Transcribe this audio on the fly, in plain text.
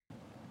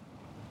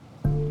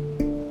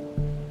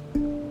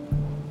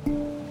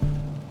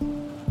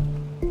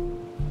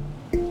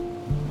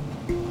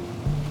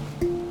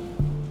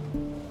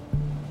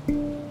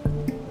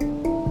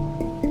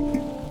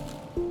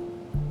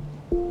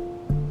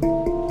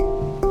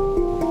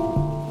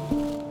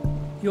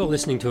You're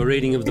listening to a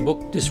reading of the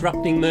book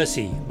Disrupting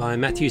Mercy by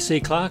Matthew C.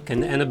 Clarke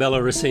and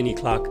Annabella Rossini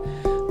Clarke.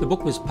 The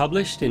book was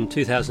published in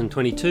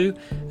 2022,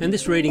 and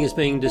this reading is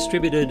being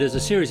distributed as a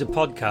series of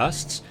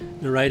podcasts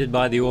narrated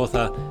by the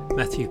author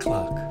Matthew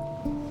Clarke.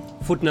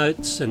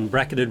 Footnotes and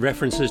bracketed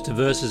references to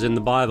verses in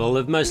the Bible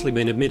have mostly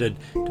been omitted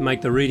to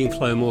make the reading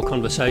flow more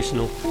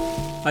conversational.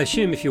 I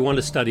assume if you want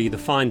to study the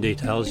fine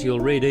details, you'll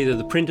read either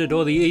the printed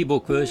or the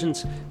e-book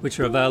versions, which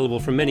are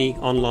available from many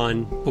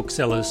online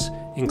booksellers,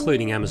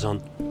 including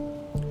Amazon.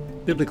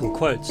 Biblical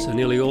quotes are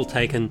nearly all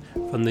taken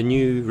from the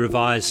New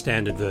Revised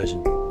Standard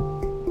Version.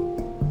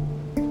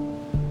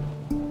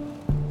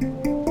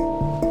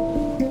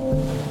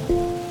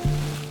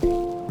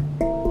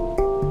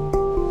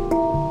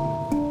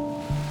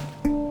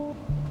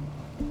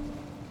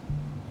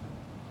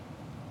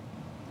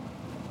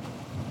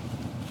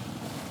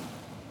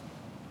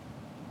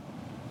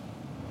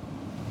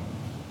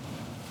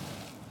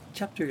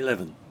 Chapter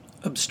 11.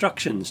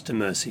 Obstructions to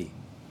Mercy.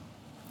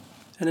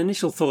 An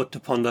initial thought to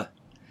ponder.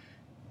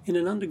 In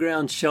an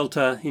underground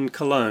shelter in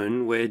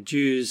Cologne, where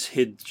Jews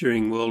hid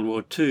during World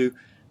War II,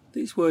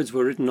 these words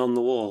were written on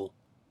the wall.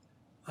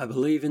 I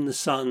believe in the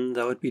sun,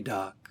 though it be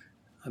dark.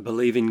 I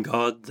believe in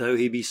God, though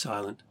he be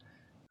silent.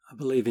 I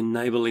believe in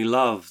neighbourly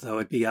love, though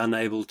it be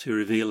unable to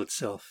reveal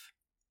itself.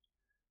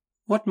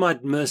 What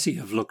might mercy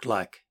have looked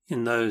like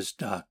in those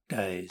dark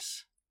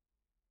days?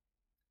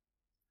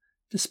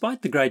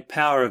 Despite the great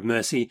power of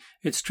mercy,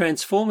 its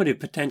transformative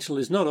potential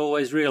is not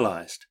always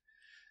realised.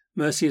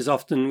 Mercy is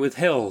often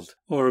withheld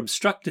or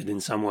obstructed in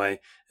some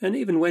way, and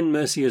even when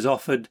mercy is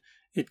offered,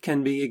 it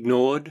can be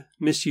ignored,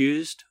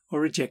 misused,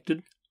 or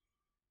rejected.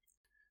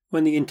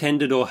 When the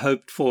intended or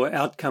hoped-for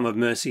outcome of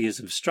mercy is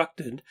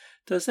obstructed,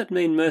 does that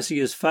mean mercy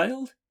has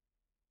failed?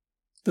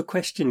 The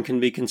question can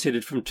be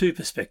considered from two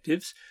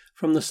perspectives,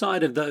 from the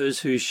side of those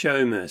who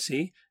show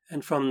mercy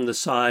and from the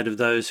side of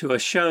those who are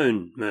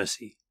shown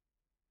mercy.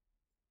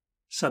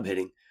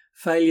 Subheading: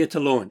 Failure to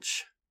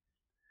launch.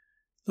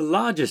 The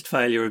largest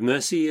failure of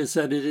mercy is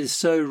that it is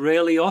so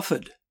rarely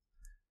offered.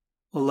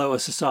 Although a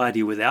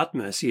society without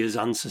mercy is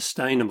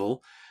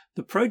unsustainable,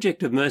 the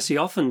project of mercy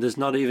often does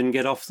not even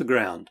get off the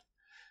ground.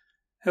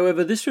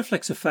 However, this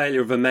reflects a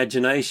failure of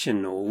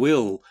imagination or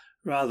will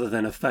rather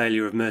than a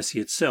failure of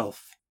mercy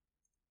itself.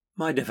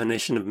 My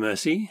definition of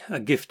mercy, a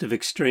gift of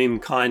extreme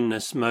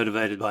kindness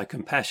motivated by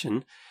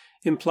compassion,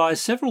 implies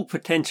several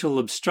potential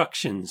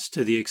obstructions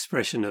to the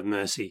expression of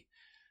mercy.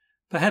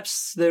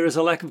 Perhaps there is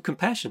a lack of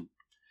compassion.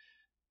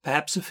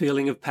 Perhaps a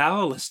feeling of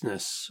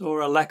powerlessness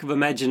or a lack of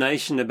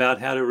imagination about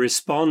how to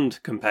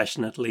respond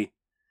compassionately.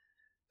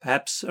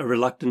 Perhaps a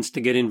reluctance to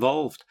get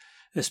involved,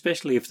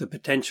 especially if the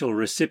potential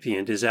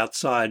recipient is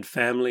outside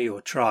family or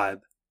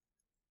tribe.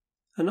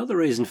 Another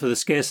reason for the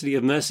scarcity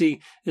of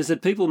mercy is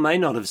that people may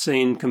not have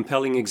seen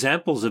compelling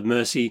examples of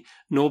mercy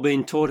nor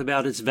been taught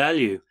about its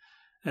value.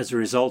 As a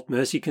result,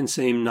 mercy can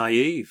seem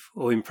naive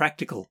or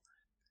impractical.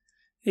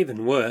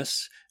 Even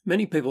worse,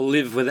 many people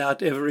live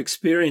without ever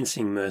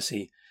experiencing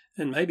mercy,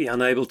 and may be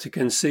unable to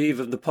conceive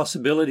of the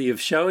possibility of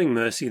showing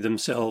mercy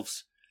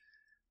themselves.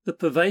 The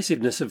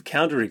pervasiveness of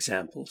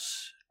counterexamples,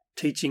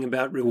 teaching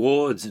about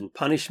rewards and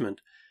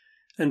punishment,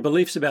 and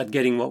beliefs about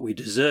getting what we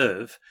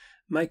deserve,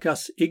 make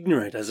us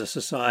ignorant as a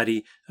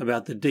society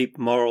about the deep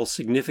moral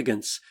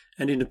significance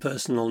and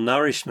interpersonal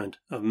nourishment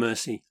of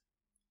mercy.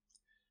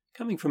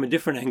 Coming from a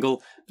different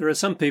angle, there are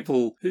some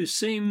people who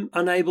seem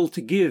unable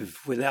to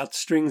give without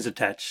strings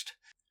attached.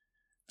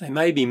 They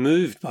may be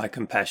moved by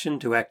compassion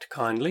to act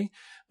kindly,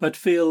 but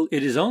feel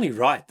it is only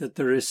right that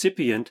the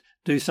recipient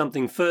do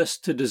something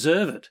first to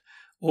deserve it,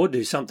 or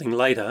do something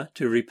later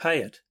to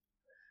repay it.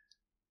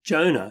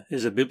 Jonah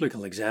is a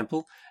biblical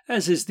example,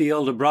 as is the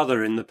elder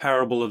brother in the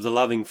parable of the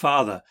loving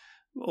father,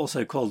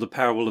 also called the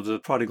parable of the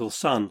prodigal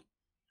son.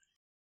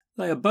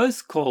 They are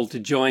both called to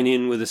join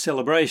in with a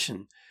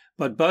celebration,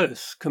 but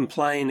both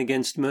complain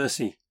against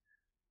mercy.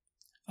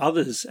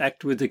 Others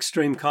act with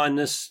extreme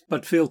kindness,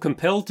 but feel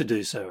compelled to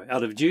do so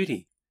out of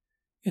duty.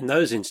 In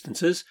those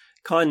instances,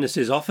 kindness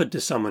is offered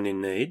to someone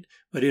in need,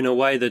 but in a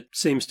way that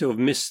seems to have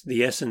missed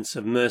the essence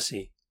of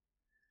mercy.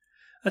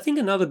 I think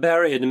another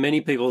barrier to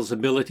many people's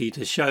ability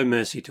to show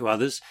mercy to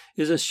others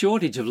is a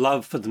shortage of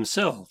love for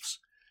themselves.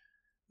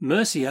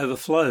 Mercy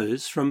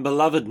overflows from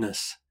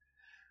belovedness.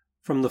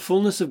 From the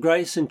fullness of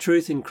grace and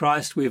truth in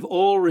Christ, we have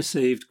all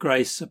received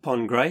grace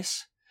upon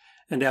grace,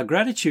 and our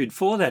gratitude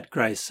for that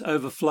grace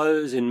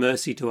overflows in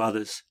mercy to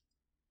others.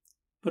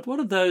 But what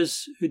of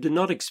those who do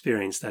not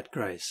experience that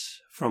grace,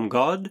 from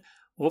God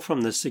or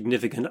from the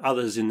significant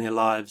others in their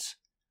lives?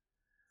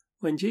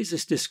 When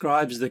Jesus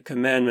describes the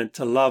commandment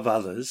to love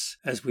others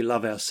as we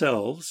love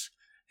ourselves,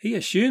 he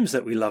assumes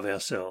that we love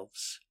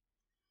ourselves.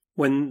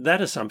 When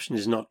that assumption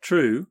is not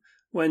true,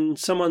 when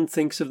someone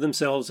thinks of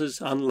themselves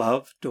as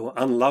unloved or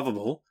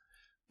unlovable,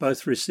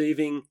 both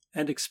receiving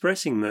and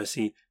expressing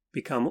mercy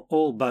become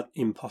all but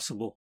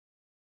impossible.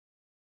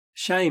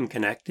 Shame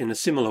can act in a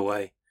similar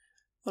way.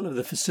 One of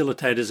the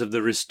facilitators of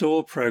the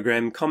Restore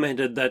program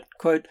commented that,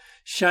 quote,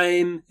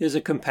 "Shame is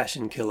a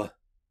compassion killer,"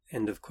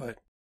 end of quote.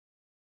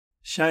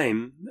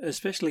 Shame,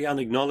 especially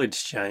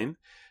unacknowledged shame,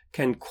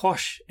 can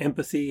quash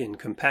empathy and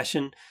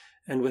compassion,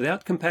 and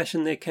without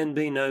compassion there can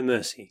be no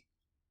mercy.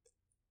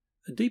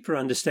 A deeper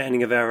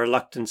understanding of our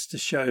reluctance to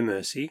show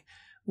mercy,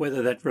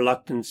 whether that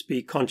reluctance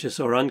be conscious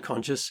or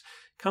unconscious,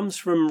 comes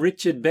from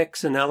Richard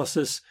Beck's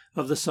analysis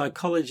of the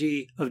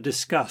psychology of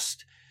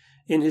disgust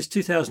in his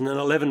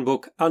 2011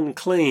 book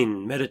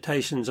Unclean: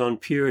 Meditations on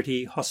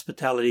Purity,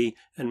 Hospitality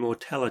and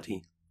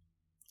Mortality.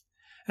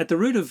 At the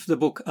root of the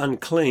book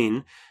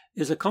Unclean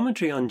is a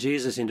commentary on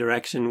Jesus'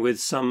 interaction with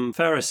some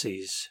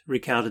Pharisees,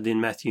 recounted in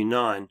Matthew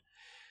 9.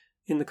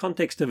 In the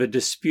context of a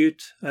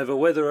dispute over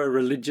whether a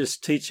religious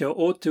teacher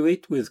ought to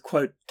eat with,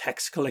 quote,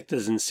 tax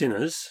collectors and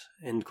sinners,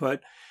 end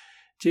quote,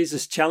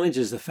 Jesus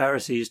challenges the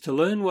Pharisees to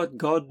learn what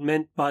God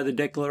meant by the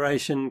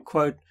declaration,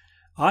 quote,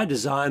 I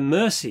desire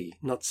mercy,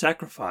 not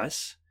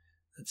sacrifice.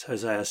 That's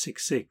Hosea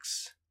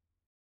 6:6.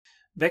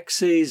 Beck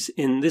sees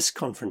in this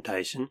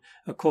confrontation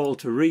a call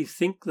to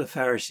rethink the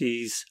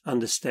Pharisees'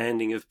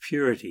 understanding of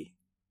purity.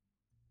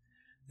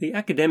 The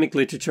academic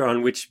literature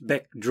on which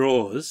Beck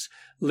draws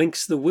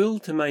links the will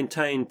to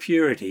maintain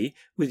purity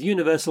with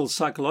universal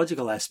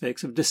psychological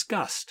aspects of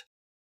disgust.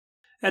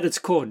 At its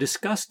core,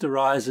 disgust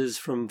arises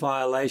from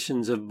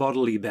violations of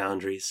bodily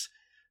boundaries.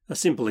 A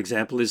simple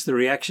example is the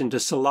reaction to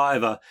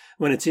saliva.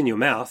 When it's in your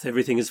mouth,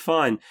 everything is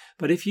fine.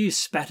 But if you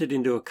spat it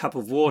into a cup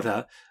of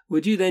water,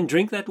 would you then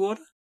drink that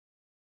water?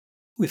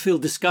 We feel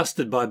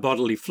disgusted by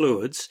bodily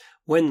fluids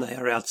when they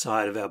are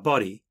outside of our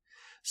body.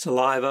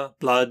 Saliva,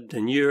 blood,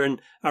 and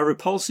urine are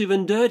repulsive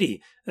and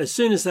dirty as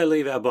soon as they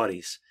leave our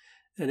bodies,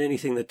 and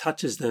anything that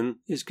touches them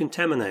is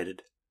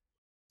contaminated.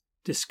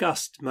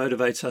 Disgust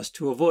motivates us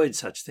to avoid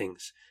such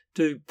things,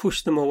 to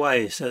push them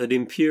away so that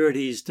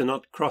impurities do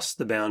not cross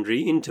the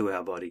boundary into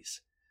our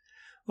bodies.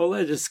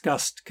 Although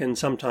disgust can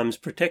sometimes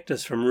protect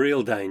us from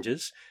real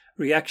dangers,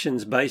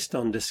 reactions based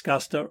on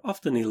disgust are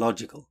often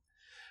illogical.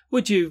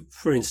 Would you,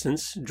 for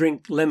instance,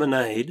 drink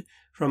lemonade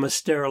from a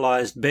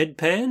sterilised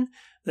bedpan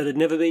that had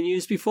never been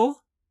used before?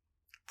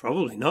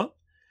 Probably not.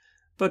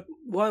 But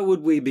why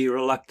would we be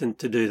reluctant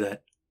to do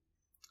that?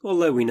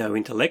 Although we know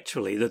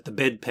intellectually that the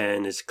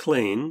bedpan is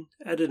clean,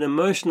 at an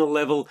emotional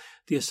level,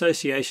 the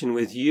association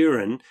with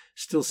urine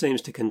still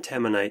seems to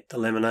contaminate the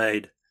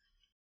lemonade.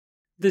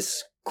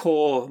 This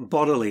core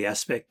bodily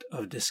aspect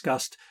of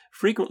disgust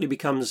frequently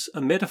becomes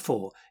a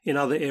metaphor in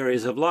other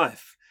areas of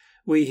life.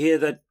 We hear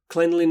that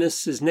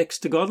cleanliness is next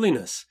to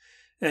godliness,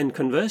 and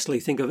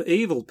conversely think of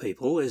evil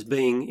people as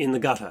being in the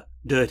gutter,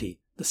 dirty,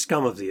 the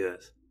scum of the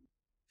earth.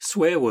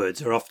 Swear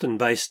words are often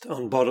based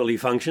on bodily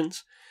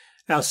functions.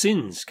 Our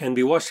sins can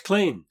be washed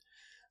clean.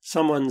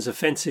 Someone's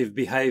offensive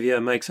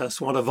behaviour makes us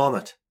want to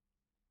vomit.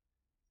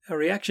 Our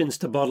reactions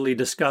to bodily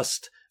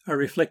disgust are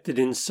reflected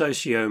in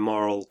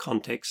socio-moral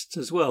contexts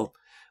as well.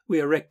 We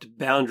erect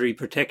boundary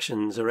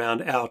protections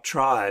around our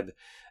tribe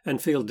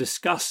and feel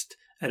disgust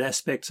at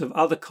aspects of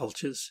other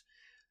cultures.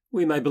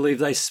 We may believe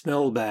they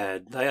smell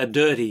bad, they are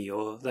dirty,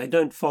 or they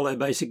don't follow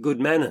basic good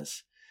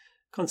manners.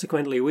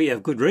 Consequently, we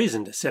have good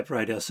reason to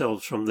separate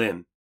ourselves from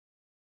them.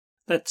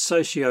 That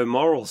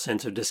socio-moral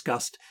sense of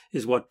disgust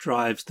is what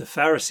drives the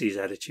Pharisees'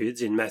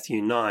 attitudes in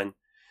Matthew 9.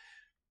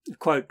 A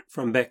quote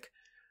from Beck,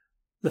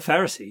 "The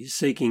Pharisees,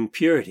 seeking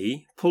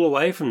purity, pull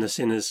away from the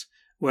sinners,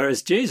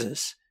 whereas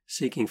Jesus,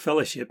 seeking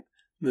fellowship,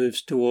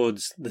 moves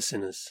towards the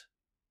sinners."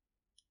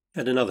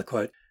 And another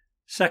quote,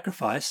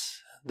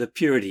 "Sacrifice, the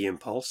purity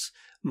impulse,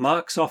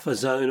 marks off a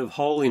zone of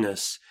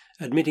holiness,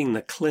 admitting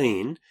the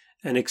clean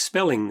and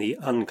expelling the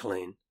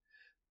unclean.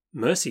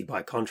 Mercy,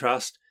 by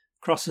contrast,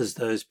 crosses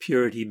those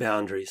purity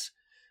boundaries.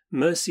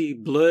 Mercy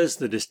blurs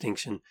the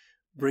distinction,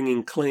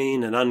 bringing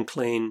clean and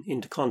unclean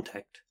into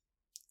contact."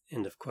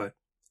 End of quote.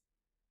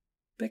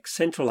 Beck's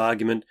central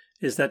argument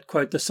is that,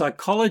 quote, "the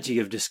psychology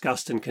of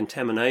disgust and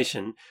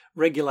contamination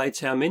regulates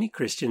how many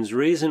Christians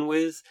reason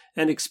with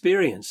and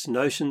experience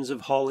notions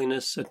of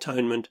holiness,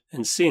 atonement,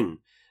 and sin."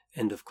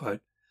 End of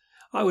quote.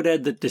 I would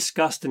add that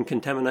disgust and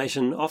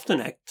contamination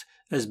often act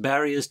as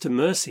barriers to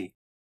mercy.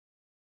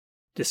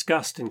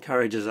 Disgust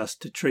encourages us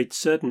to treat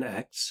certain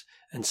acts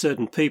and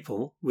certain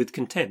people with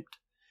contempt.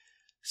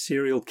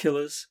 Serial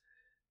killers,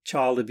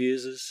 child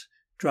abusers,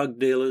 drug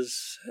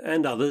dealers,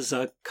 and others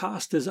are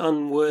cast as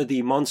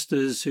unworthy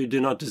monsters who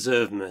do not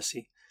deserve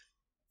mercy.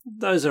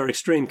 Those are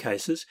extreme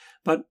cases,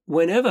 but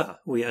whenever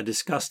we are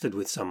disgusted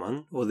with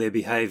someone or their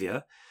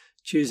behaviour,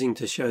 choosing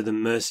to show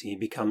them mercy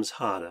becomes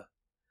harder.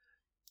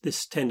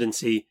 This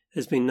tendency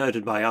has been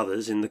noted by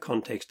others in the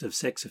context of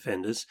sex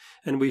offenders,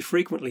 and we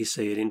frequently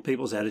see it in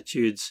people's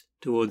attitudes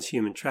towards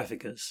human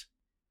traffickers.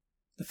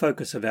 The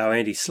focus of our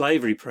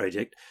anti-slavery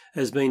project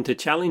has been to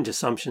challenge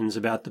assumptions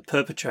about the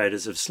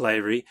perpetrators of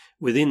slavery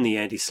within the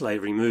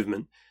anti-slavery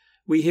movement.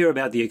 We hear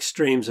about the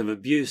extremes of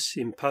abuse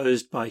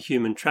imposed by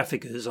human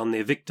traffickers on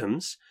their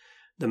victims,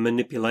 the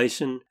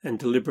manipulation and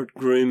deliberate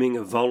grooming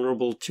of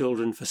vulnerable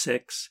children for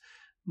sex,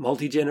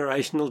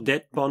 multi-generational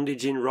debt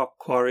bondage in rock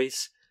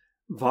quarries,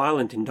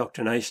 violent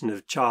indoctrination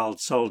of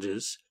child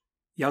soldiers,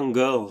 young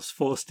girls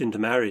forced into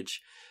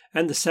marriage,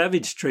 and the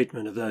savage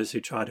treatment of those who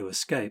try to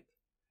escape.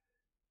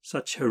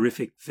 Such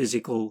horrific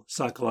physical,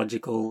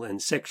 psychological,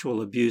 and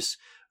sexual abuse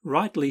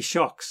rightly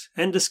shocks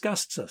and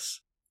disgusts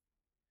us.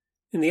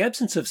 In the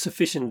absence of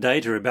sufficient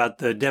data about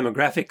the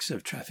demographics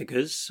of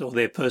traffickers or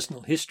their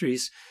personal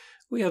histories,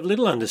 we have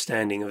little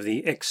understanding of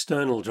the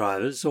external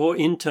drivers or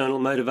internal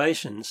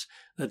motivations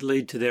that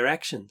lead to their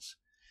actions.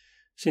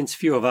 Since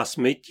few of us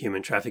meet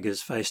human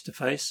traffickers face to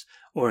face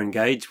or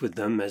engage with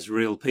them as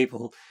real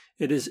people,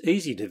 it is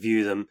easy to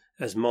view them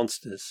as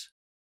monsters.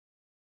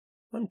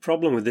 One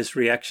problem with this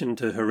reaction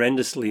to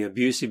horrendously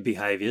abusive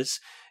behaviours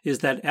is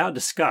that our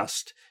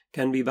disgust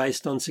can be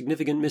based on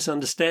significant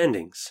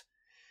misunderstandings.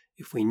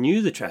 If we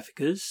knew the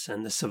traffickers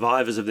and the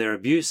survivors of their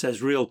abuse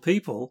as real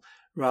people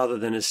rather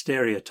than as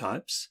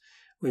stereotypes,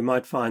 we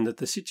might find that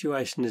the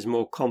situation is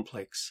more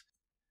complex.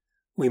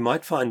 We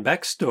might find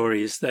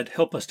backstories that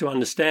help us to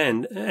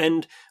understand,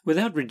 and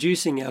without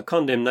reducing our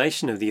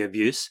condemnation of the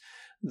abuse,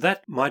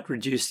 that might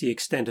reduce the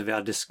extent of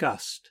our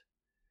disgust.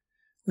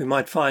 We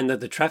might find that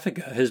the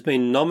trafficker has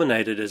been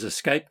nominated as a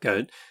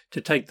scapegoat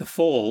to take the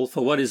fall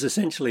for what is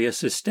essentially a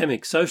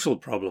systemic social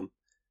problem.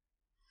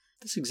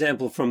 This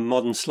example from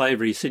modern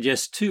slavery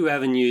suggests two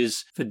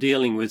avenues for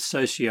dealing with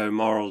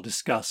socio-moral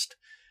disgust.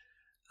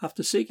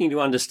 After seeking to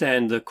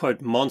understand the,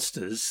 quote,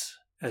 monsters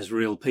as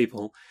real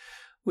people,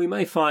 we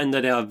may find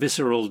that our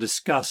visceral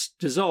disgust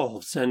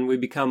dissolves and we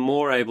become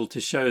more able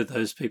to show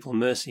those people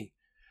mercy.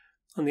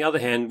 On the other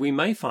hand, we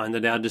may find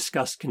that our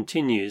disgust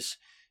continues,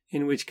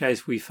 in which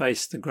case we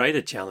face the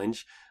greater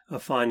challenge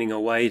of finding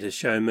a way to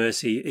show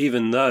mercy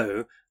even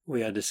though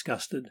we are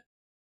disgusted.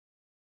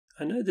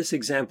 I know this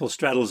example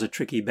straddles a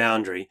tricky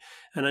boundary,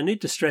 and I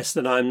need to stress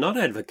that I am not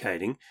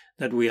advocating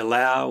that we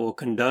allow or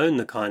condone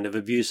the kind of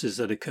abuses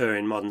that occur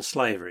in modern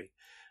slavery,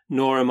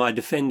 nor am I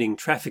defending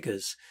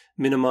traffickers,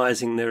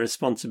 minimising their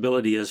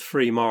responsibility as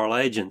free moral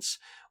agents,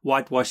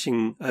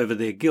 whitewashing over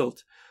their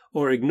guilt,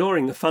 or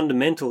ignoring the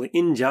fundamental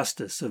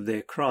injustice of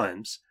their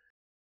crimes.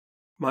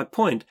 My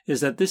point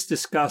is that this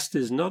disgust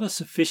is not a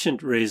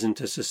sufficient reason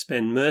to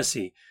suspend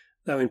mercy,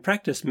 though in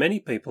practice many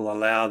people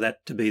allow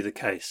that to be the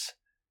case.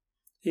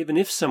 Even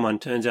if someone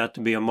turns out to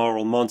be a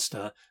moral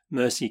monster,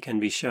 mercy can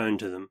be shown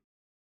to them.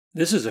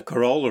 This is a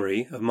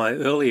corollary of my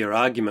earlier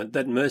argument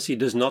that mercy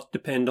does not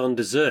depend on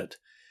desert.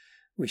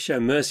 We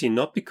show mercy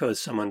not because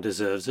someone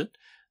deserves it,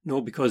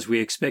 nor because we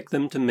expect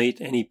them to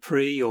meet any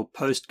pre- or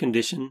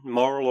post-condition,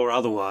 moral or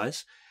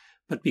otherwise,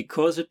 but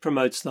because it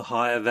promotes the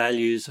higher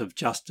values of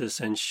justice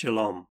and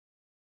shalom.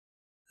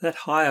 That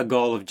higher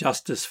goal of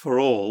justice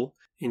for all,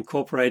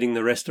 incorporating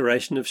the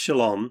restoration of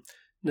shalom,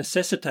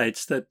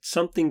 necessitates that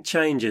something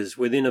changes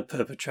within a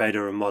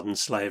perpetrator of modern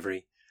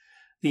slavery.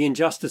 The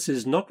injustice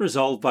is not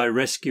resolved by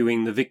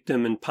rescuing the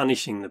victim and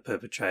punishing the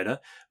perpetrator,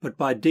 but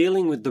by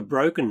dealing with the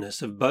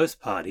brokenness of both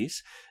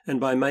parties and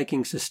by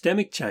making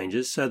systemic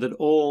changes so that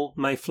all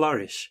may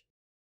flourish.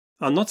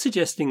 I'm not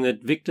suggesting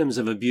that victims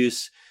of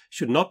abuse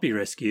should not be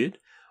rescued,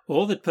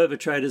 or that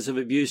perpetrators of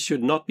abuse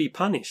should not be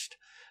punished,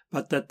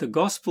 but that the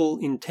gospel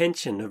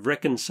intention of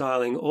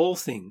reconciling all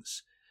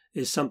things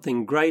is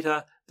something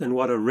greater than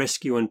what a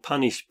rescue and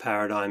punish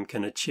paradigm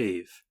can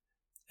achieve.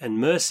 And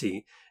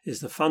mercy is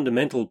the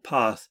fundamental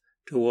path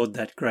toward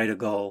that greater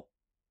goal.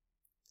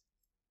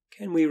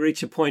 Can we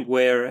reach a point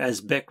where,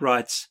 as Beck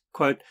writes,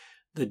 quote,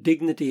 the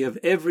dignity of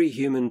every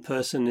human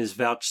person is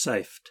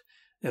vouchsafed,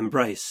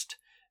 embraced,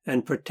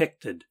 and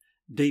protected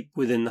deep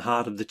within the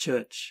heart of the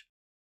Church?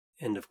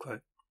 End of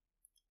quote.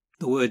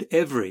 The word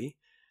every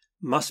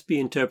must be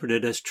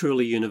interpreted as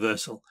truly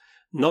universal,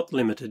 not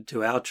limited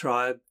to our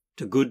tribe,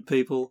 to good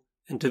people,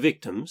 and to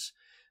victims,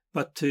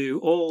 but to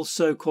all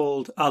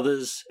so-called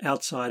others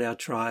outside our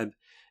tribe,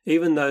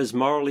 even those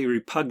morally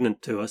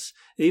repugnant to us,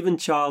 even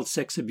child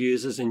sex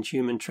abusers and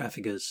human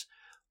traffickers.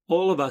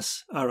 All of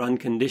us are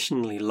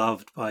unconditionally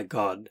loved by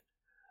God.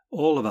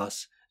 All of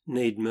us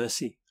need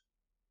mercy.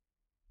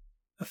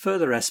 A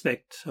further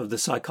aspect of the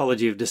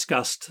psychology of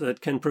disgust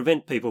that can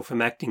prevent people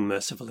from acting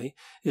mercifully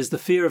is the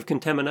fear of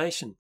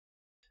contamination.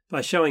 By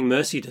showing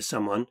mercy to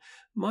someone,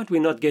 might we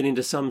not get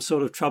into some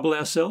sort of trouble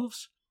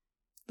ourselves?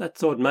 That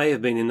thought may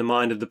have been in the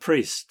mind of the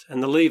priest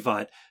and the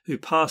Levite who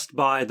passed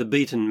by the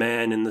beaten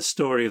man in the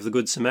story of the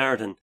Good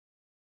Samaritan.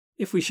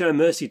 If we show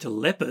mercy to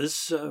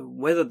lepers,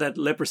 whether that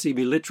leprosy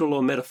be literal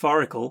or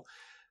metaphorical,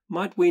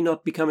 might we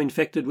not become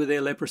infected with their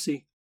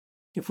leprosy?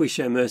 If we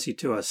show mercy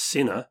to a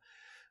sinner,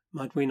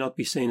 might we not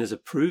be seen as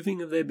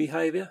approving of their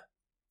behaviour?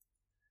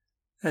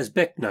 As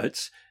Beck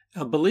notes,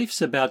 our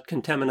beliefs about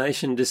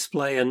contamination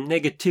display a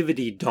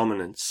negativity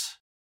dominance.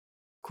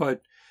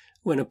 Quote,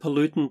 when a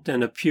pollutant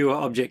and a pure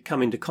object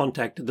come into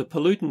contact, the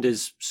pollutant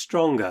is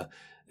stronger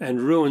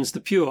and ruins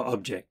the pure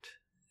object.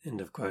 End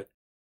of quote.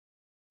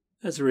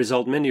 As a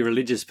result, many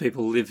religious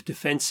people live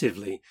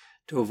defensively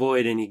to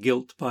avoid any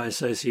guilt by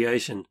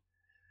association.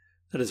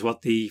 That is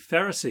what the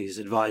Pharisees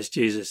advised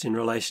Jesus in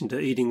relation to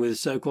eating with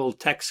so-called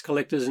tax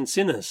collectors and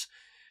sinners.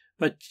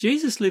 But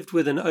Jesus lived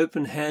with an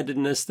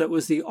open-handedness that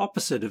was the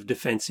opposite of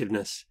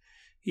defensiveness.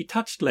 He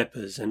touched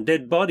lepers and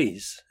dead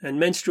bodies and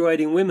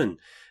menstruating women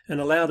and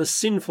allowed a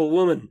sinful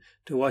woman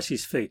to wash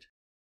his feet.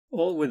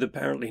 all with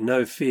apparently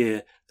no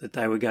fear that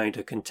they were going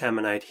to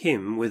contaminate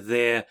him with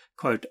their,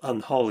 quote,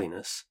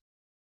 unholiness.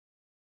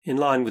 In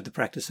line with the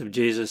practice of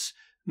Jesus,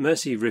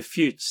 mercy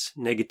refutes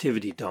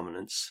negativity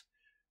dominance.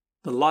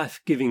 The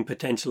life-giving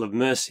potential of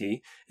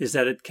mercy is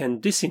that it can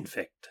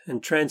disinfect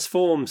and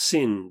transform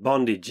sin,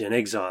 bondage, and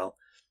exile,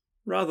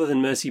 rather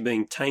than mercy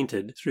being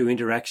tainted through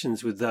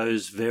interactions with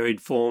those varied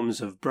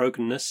forms of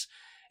brokenness.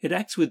 It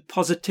acts with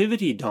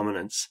positivity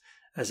dominance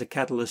as a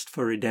catalyst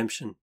for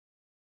redemption.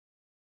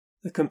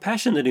 The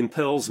compassion that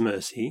impels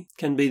mercy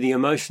can be the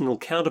emotional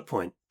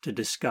counterpoint to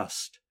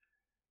disgust.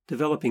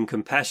 Developing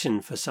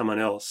compassion for someone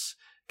else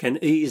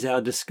can ease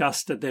our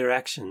disgust at their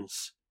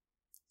actions.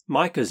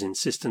 Micah's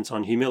insistence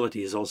on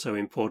humility is also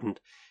important.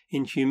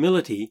 In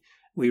humility,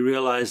 we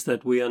realize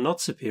that we are not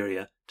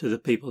superior to the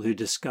people who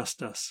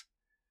disgust us.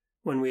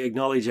 When we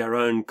acknowledge our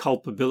own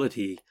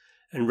culpability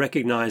and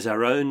recognize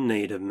our own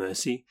need of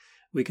mercy,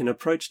 we can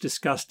approach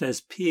disgust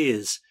as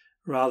peers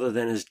rather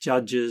than as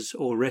judges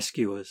or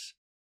rescuers.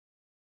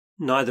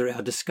 Neither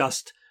our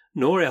disgust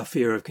nor our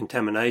fear of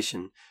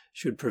contamination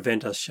should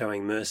prevent us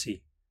showing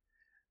mercy.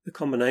 The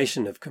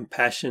combination of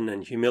compassion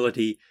and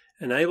humility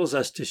enables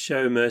us to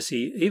show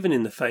mercy even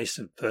in the face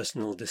of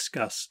personal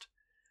disgust.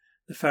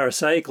 The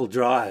Pharisaical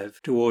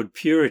drive toward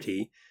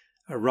purity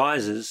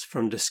arises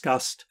from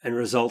disgust and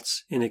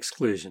results in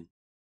exclusion.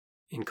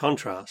 In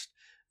contrast,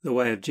 the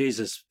way of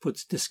Jesus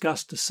puts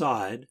disgust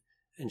aside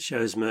and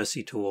shows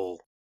mercy to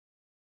all.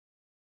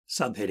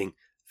 Subheading: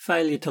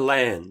 Failure to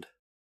land.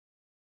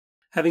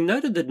 Having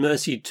noted that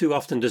mercy too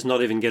often does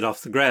not even get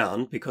off the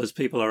ground because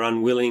people are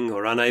unwilling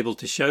or unable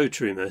to show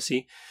true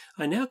mercy,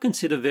 I now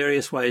consider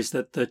various ways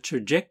that the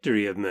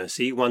trajectory of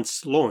mercy,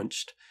 once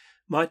launched,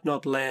 might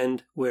not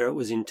land where it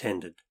was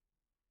intended.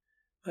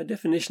 My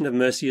definition of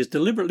mercy is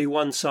deliberately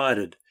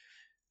one-sided.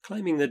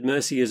 Claiming that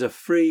mercy is a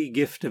free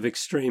gift of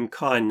extreme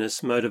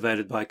kindness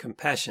motivated by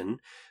compassion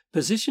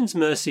positions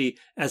mercy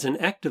as an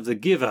act of the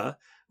giver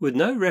with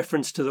no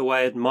reference to the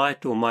way it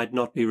might or might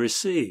not be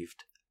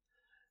received.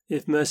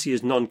 If mercy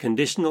is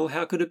non-conditional,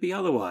 how could it be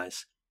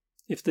otherwise?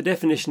 If the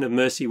definition of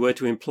mercy were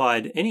to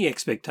imply any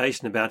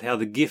expectation about how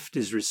the gift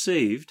is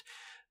received,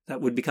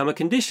 that would become a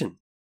condition.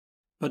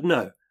 But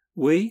no,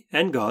 we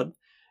and God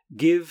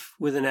give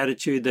with an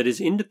attitude that is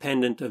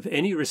independent of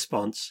any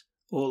response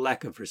or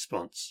lack of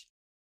response.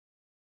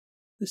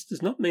 This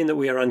does not mean that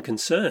we are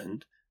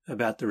unconcerned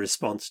about the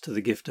response to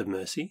the gift of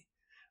mercy.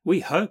 We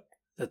hope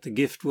that the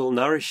gift will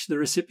nourish the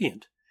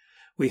recipient.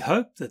 We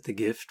hope that the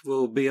gift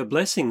will be a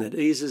blessing that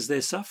eases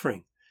their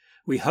suffering.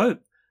 We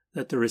hope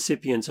that the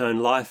recipient's own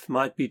life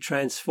might be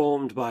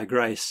transformed by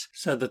grace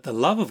so that the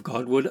love of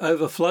God would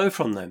overflow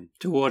from them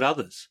toward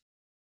others.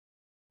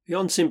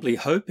 Beyond simply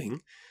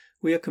hoping,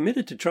 we are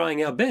committed to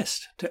trying our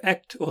best to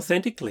act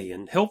authentically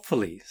and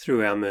helpfully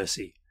through our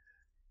mercy.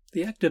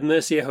 The act of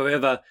mercy,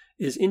 however,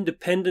 is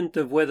independent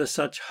of whether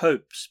such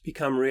hopes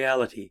become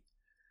reality.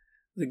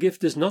 The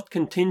gift is not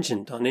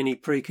contingent on any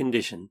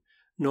precondition,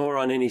 nor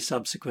on any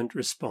subsequent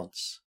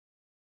response.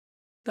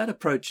 That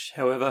approach,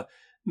 however,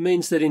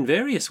 means that in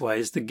various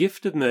ways the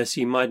gift of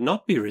mercy might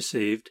not be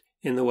received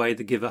in the way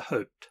the giver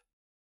hoped.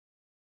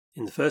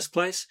 In the first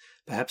place,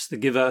 perhaps the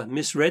giver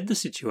misread the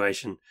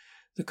situation.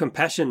 The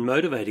compassion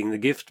motivating the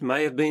gift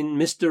may have been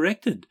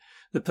misdirected.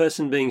 The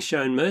person being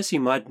shown mercy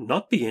might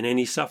not be in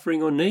any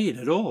suffering or need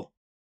at all.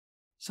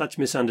 Such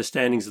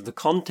misunderstandings of the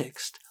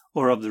context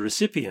or of the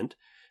recipient,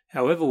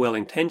 however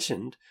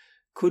well-intentioned,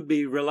 could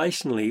be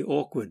relationally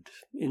awkward,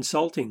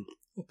 insulting,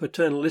 or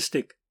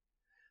paternalistic.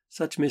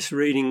 Such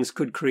misreadings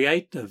could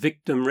create a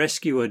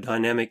victim-rescuer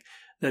dynamic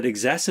that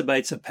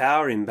exacerbates a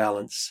power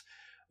imbalance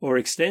or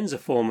extends a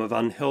form of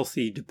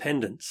unhealthy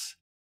dependence.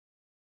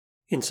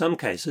 In some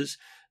cases,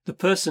 the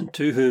person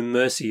to whom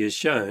mercy is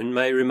shown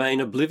may remain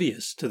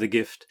oblivious to the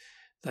gift.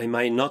 They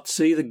may not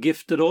see the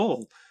gift at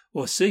all,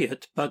 or see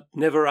it but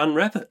never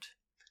unwrap it.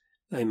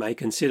 They may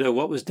consider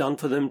what was done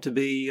for them to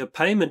be a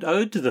payment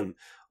owed to them,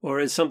 or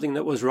as something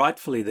that was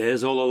rightfully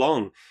theirs all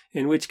along,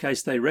 in which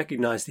case they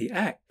recognize the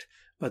act,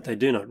 but they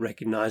do not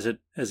recognize it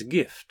as a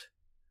gift.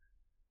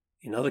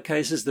 In other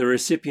cases, the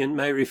recipient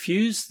may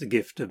refuse the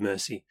gift of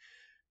mercy.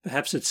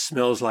 Perhaps it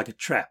smells like a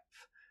trap.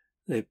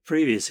 Their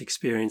previous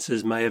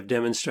experiences may have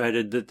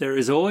demonstrated that there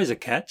is always a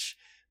catch,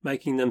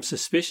 making them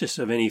suspicious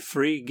of any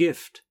free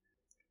gift.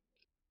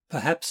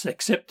 Perhaps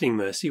accepting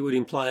mercy would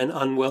imply an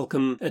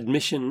unwelcome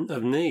admission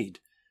of need.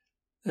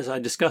 As I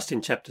discussed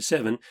in Chapter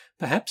 7,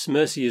 perhaps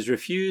mercy is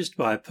refused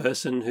by a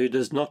person who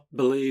does not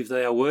believe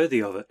they are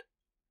worthy of it.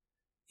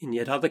 In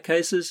yet other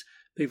cases,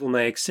 people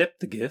may accept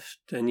the gift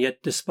and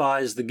yet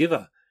despise the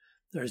giver.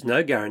 There is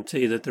no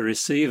guarantee that the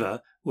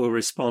receiver will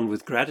respond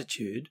with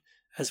gratitude,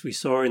 as we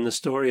saw in the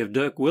story of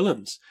Dirk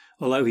Willems.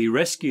 Although he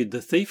rescued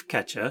the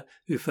thief-catcher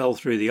who fell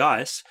through the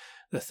ice,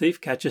 the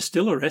thief-catcher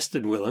still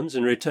arrested Willems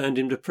and returned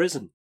him to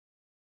prison.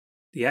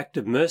 The act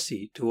of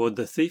mercy toward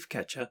the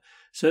thief-catcher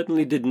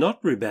certainly did not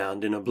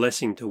rebound in a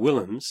blessing to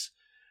Willems,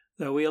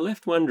 though we are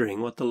left wondering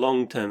what the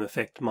long-term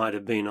effect might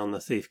have been on the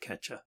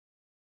thief-catcher.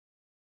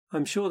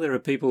 I'm sure there are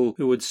people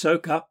who would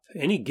soak up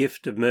any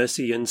gift of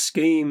mercy and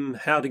scheme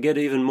how to get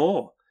even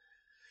more.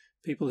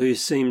 People who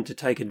seem to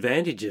take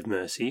advantage of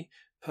mercy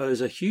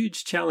pose a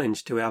huge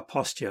challenge to our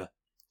posture.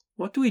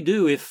 What do we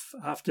do if,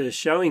 after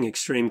showing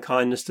extreme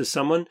kindness to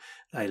someone,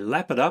 they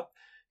lap it up,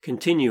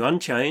 continue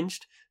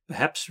unchanged,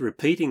 perhaps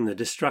repeating the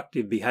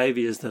destructive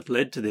behaviours that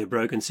led to their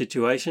broken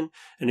situation,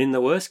 and in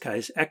the worst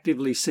case,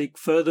 actively seek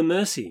further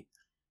mercy?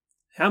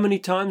 How many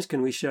times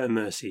can we show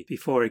mercy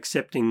before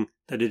accepting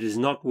that it is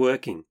not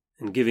working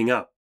and giving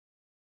up?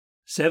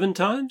 7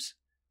 times?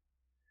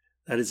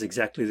 That is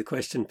exactly the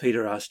question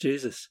Peter asked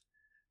Jesus.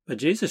 But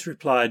Jesus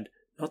replied,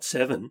 not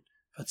 7,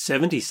 but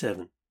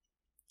 77.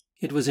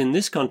 It was in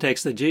this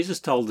context that Jesus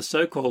told the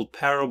so-called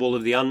parable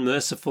of the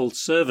unmerciful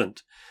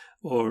servant,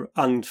 or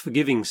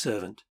unforgiving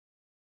servant.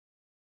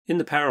 In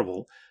the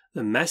parable,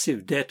 the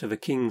massive debt of a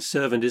king's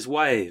servant is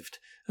waived,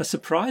 a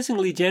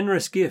surprisingly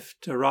generous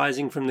gift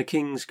arising from the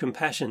king's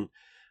compassion,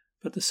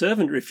 but the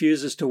servant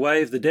refuses to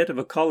waive the debt of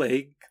a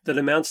colleague that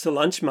amounts to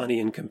lunch money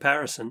in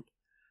comparison.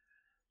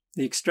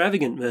 The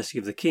extravagant mercy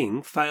of the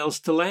king fails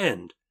to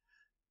land.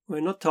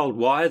 We're not told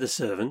why the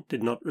servant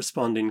did not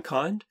respond in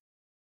kind.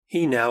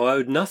 He now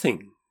owed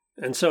nothing,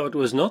 and so it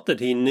was not that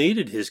he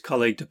needed his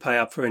colleague to pay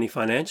up for any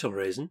financial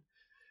reason.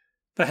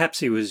 Perhaps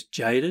he was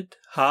jaded,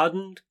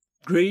 hardened,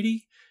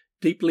 greedy,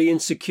 deeply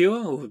insecure,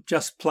 or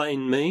just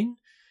plain mean.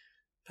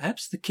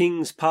 Perhaps the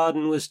king's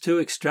pardon was too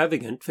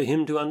extravagant for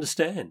him to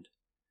understand.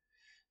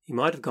 He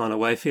might have gone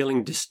away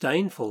feeling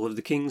disdainful of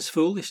the king's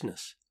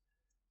foolishness.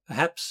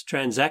 Perhaps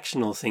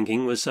transactional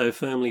thinking was so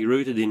firmly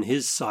rooted in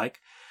his psyche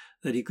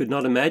that he could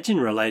not imagine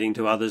relating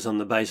to others on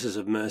the basis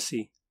of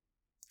mercy.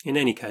 In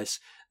any case,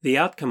 the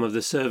outcome of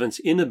the servant's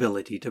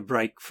inability to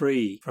break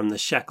free from the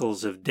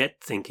shackles of debt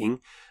thinking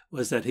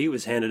was that he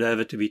was handed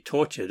over to be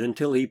tortured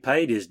until he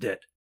paid his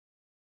debt.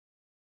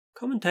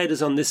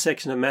 Commentators on this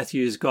section of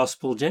Matthew's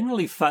Gospel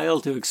generally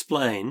fail to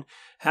explain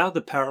how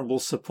the parable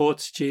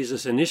supports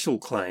Jesus' initial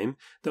claim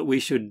that we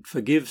should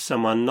forgive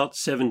someone not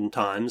 7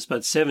 times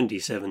but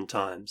 77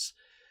 times.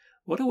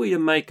 What are we to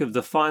make of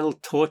the final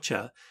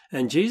torture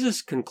and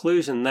Jesus'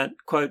 conclusion that,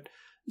 quote,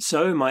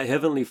 "So my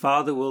heavenly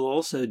Father will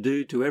also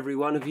do to every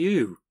one of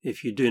you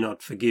if you do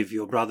not forgive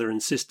your brother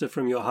and sister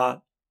from your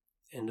heart,"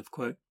 end of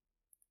quote.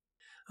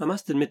 I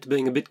must admit to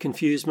being a bit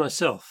confused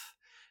myself.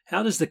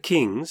 How does the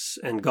king's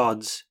and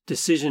God's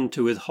decision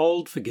to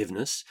withhold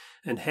forgiveness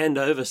and hand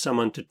over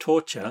someone to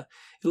torture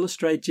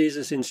illustrate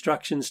Jesus'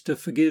 instructions to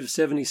forgive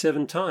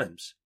 77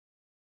 times?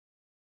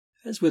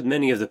 As with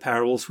many of the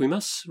parables, we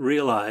must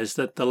realize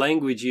that the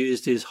language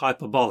used is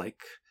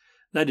hyperbolic,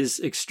 that is,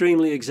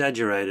 extremely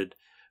exaggerated.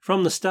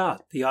 From the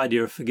start, the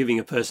idea of forgiving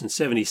a person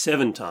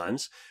 77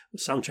 times,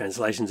 some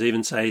translations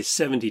even say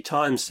 70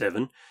 times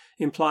 7,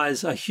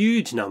 implies a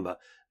huge number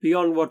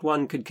beyond what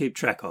one could keep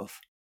track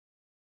of.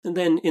 And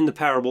then, in the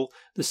parable,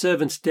 the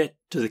servant's debt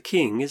to the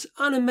king is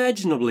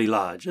unimaginably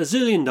large, $1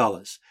 zillion,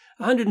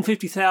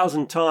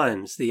 150,000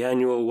 times the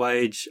annual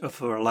wage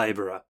for a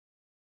labourer.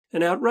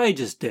 An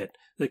outrageous debt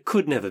that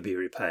could never be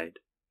repaid.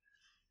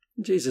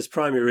 Jesus'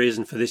 primary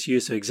reason for this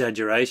use of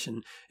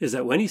exaggeration is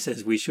that when he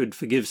says we should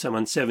forgive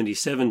someone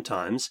 77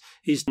 times,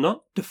 he's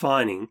not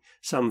defining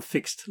some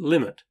fixed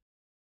limit.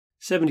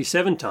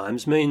 77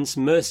 times means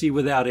mercy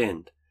without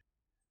end.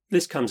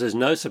 This comes as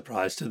no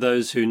surprise to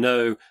those who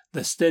know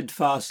the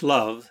steadfast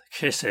love,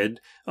 chesed,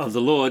 of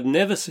the Lord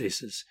never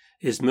ceases.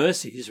 His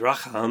mercies,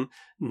 racham,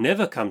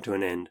 never come to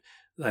an end.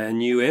 They are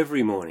new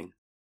every morning.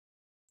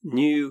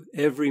 New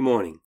every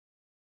morning.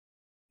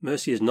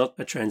 Mercy is not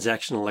a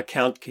transactional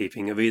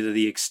account-keeping of either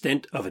the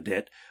extent of a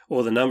debt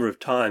or the number of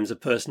times a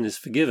person is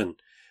forgiven.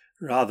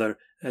 Rather,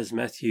 as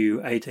Matthew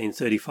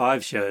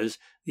 18:35 shows,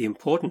 the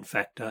important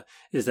factor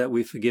is that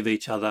we forgive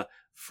each other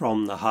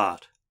from the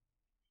heart.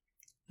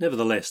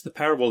 Nevertheless, the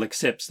parable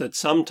accepts that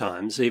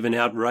sometimes even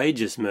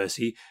outrageous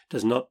mercy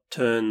does not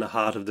turn the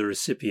heart of the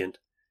recipient.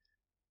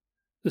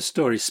 The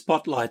story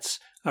spotlights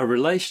a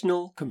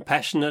relational,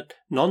 compassionate,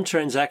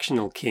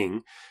 non-transactional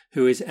king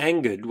who is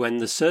angered when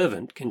the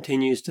servant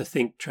continues to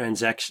think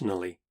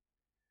transactionally.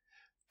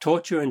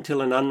 Torture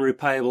until an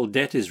unrepayable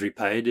debt is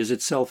repaid is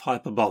itself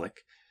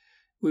hyperbolic.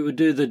 We would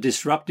do the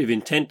disruptive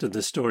intent of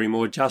the story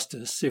more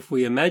justice if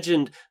we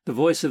imagined the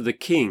voice of the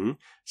king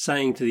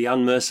saying to the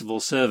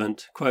unmerciful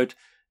servant, quote,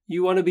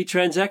 "You want to be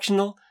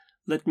transactional?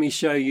 Let me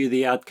show you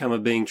the outcome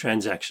of being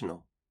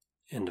transactional."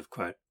 End of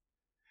quote.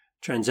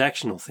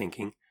 Transactional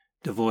thinking,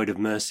 devoid of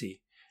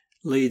mercy,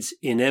 leads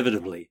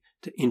inevitably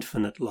to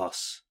infinite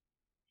loss.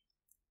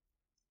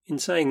 In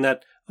saying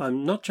that,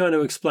 I'm not trying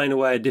to explain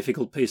away a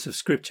difficult piece of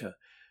scripture.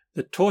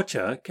 The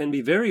torture can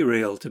be very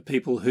real to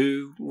people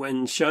who,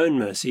 when shown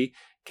mercy,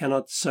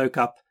 cannot soak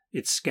up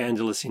its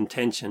scandalous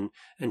intention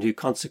and who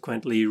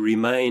consequently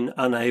remain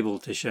unable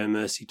to show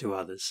mercy to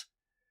others.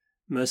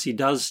 Mercy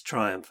does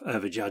triumph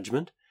over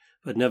judgment,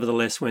 but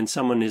nevertheless when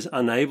someone is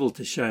unable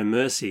to show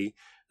mercy,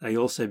 they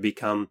also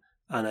become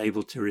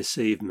unable to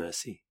receive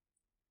mercy.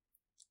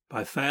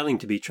 By failing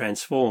to be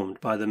transformed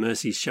by the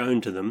mercy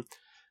shown to them,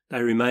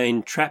 they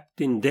remain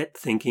trapped in debt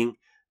thinking,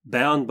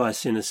 bound by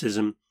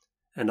cynicism,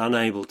 and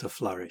unable to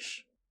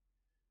flourish.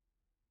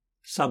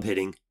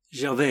 Subheading: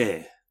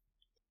 Javert.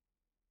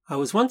 I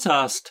was once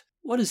asked,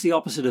 what is the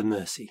opposite of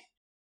mercy?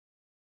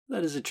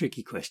 That is a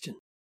tricky question.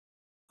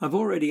 I've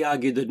already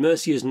argued that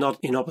mercy is not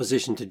in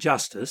opposition to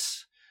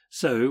justice,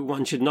 so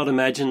one should not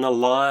imagine a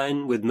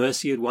line with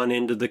mercy at one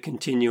end of the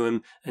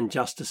continuum and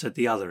justice at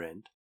the other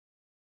end.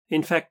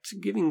 In fact,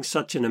 giving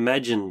such an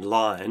imagined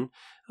line,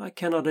 I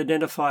cannot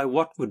identify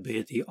what would be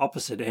at the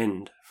opposite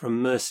end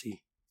from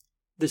mercy.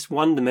 This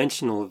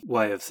one-dimensional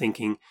way of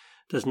thinking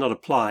does not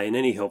apply in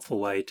any helpful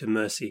way to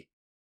mercy.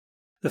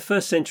 The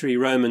first-century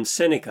Roman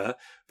Seneca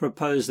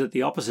proposed that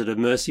the opposite of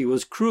mercy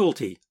was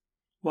cruelty,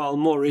 while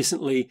more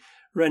recently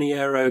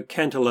Raniero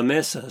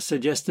Cantalamessa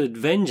suggested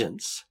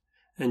vengeance,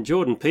 and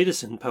Jordan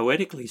Peterson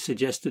poetically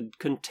suggested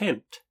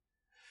contempt.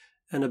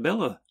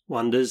 Annabella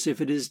wonders if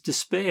it is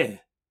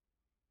despair.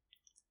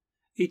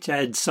 Each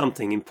adds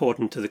something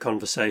important to the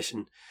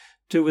conversation.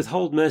 To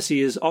withhold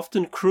mercy is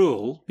often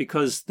cruel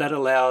because that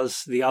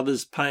allows the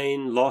other's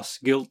pain, loss,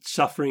 guilt,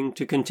 suffering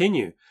to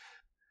continue.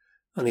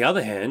 On the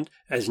other hand,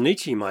 as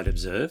Nietzsche might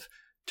observe,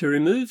 to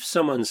remove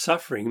someone's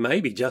suffering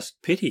may be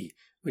just pity,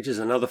 which is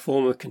another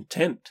form of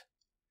contempt.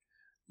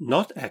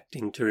 Not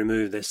acting to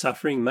remove their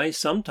suffering may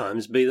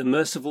sometimes be the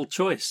merciful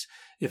choice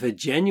if it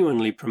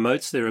genuinely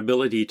promotes their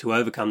ability to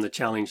overcome the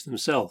challenge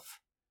themselves.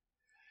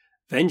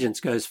 Vengeance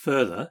goes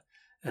further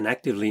and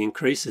actively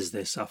increases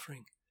their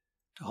suffering.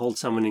 To hold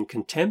someone in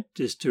contempt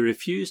is to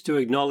refuse to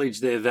acknowledge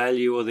their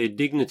value or their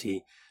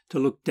dignity, to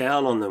look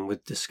down on them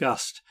with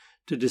disgust,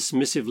 to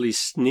dismissively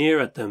sneer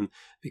at them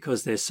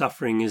because their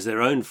suffering is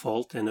their own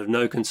fault and of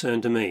no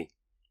concern to me.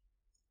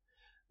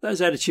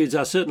 Those attitudes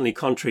are certainly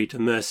contrary to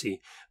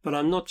mercy, but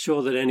I'm not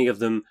sure that any of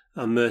them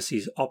are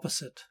mercy's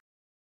opposite.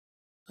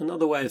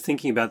 Another way of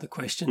thinking about the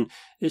question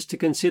is to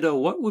consider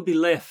what would be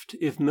left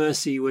if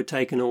mercy were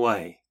taken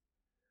away.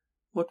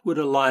 What would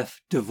a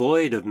life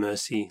devoid of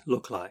mercy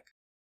look like?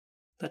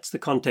 That's the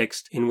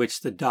context in which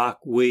the dark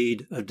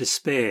weed of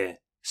despair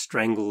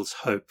strangles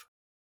hope.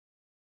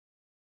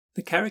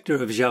 The character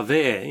of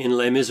Javert in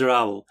Les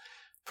Miserables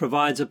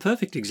provides a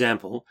perfect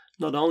example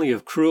not only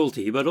of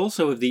cruelty but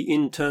also of the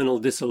internal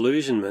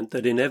disillusionment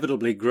that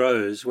inevitably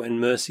grows when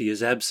mercy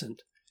is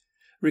absent.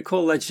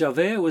 Recall that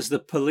Javert was the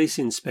police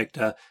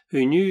inspector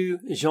who knew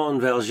Jean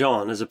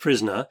Valjean as a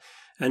prisoner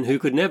and who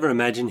could never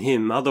imagine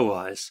him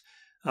otherwise.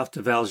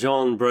 After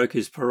Valjean broke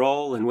his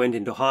parole and went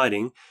into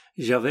hiding,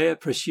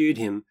 Javert pursued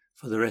him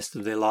for the rest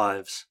of their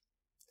lives.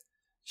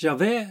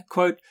 Javert,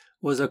 quote,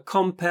 was a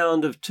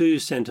compound of two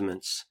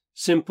sentiments,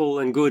 simple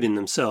and good in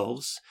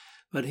themselves,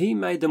 but he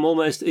made them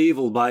almost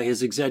evil by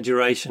his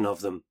exaggeration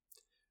of them: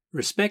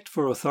 respect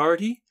for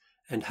authority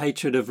and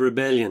hatred of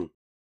rebellion.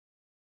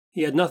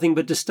 He had nothing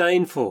but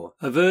disdain for,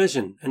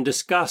 aversion and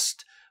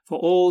disgust for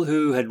all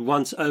who had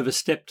once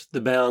overstepped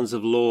the bounds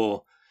of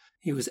law.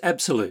 He was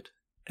absolute,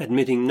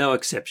 admitting no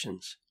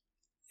exceptions.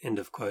 End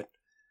of quote.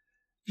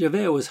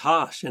 Javert was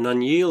harsh and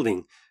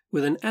unyielding,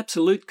 with an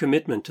absolute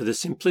commitment to the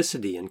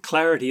simplicity and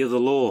clarity of the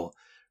law,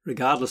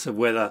 regardless of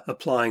whether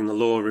applying the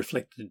law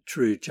reflected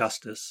true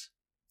justice.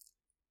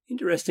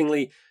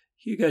 Interestingly,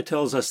 Hugo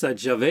tells us that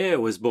Javert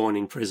was born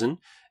in prison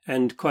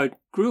and, quote,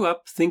 grew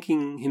up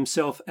thinking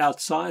himself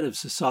outside of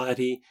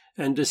society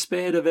and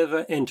despaired of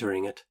ever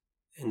entering it.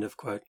 End of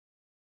quote.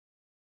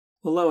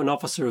 Although an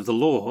officer of the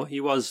law,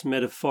 he was,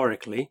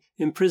 metaphorically,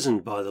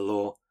 imprisoned by the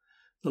law.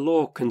 The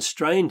law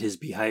constrained his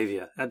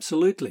behaviour,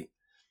 absolutely.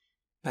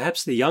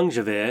 Perhaps the young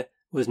Javert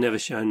was never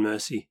shown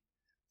mercy.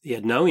 He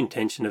had no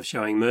intention of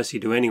showing mercy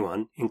to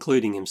anyone,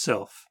 including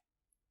himself.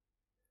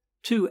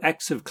 Two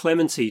acts of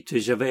clemency to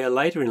Javert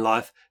later in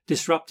life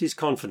disrupt his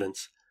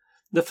confidence.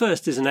 The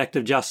first is an act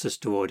of justice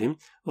toward him,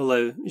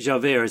 although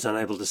Javert is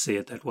unable to see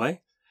it that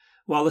way,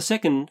 while the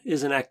second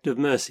is an act of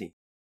mercy.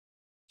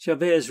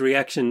 Javert's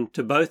reaction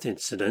to both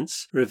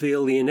incidents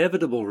reveal the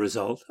inevitable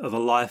result of a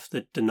life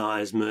that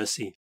denies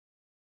mercy.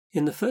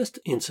 In the first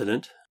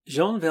incident,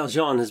 Jean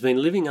Valjean has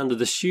been living under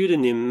the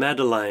pseudonym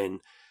Madeleine,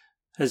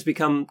 has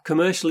become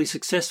commercially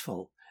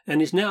successful,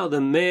 and is now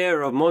the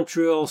mayor of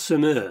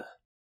Montreal-sur-Mer.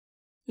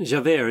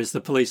 Javert is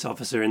the police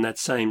officer in that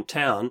same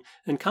town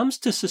and comes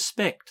to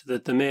suspect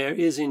that the mayor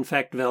is in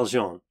fact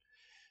Valjean.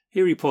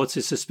 He reports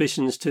his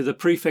suspicions to the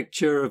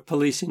Prefecture of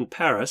Police in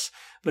Paris,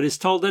 but is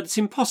told that it's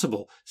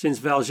impossible since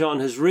Valjean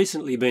has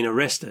recently been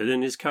arrested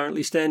and is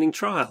currently standing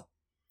trial.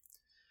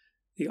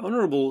 The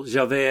Honourable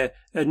Javert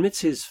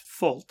admits his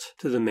fault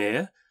to the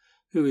mayor,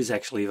 who is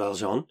actually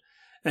Valjean,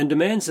 and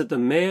demands that the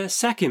mayor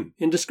sack him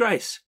in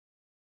disgrace.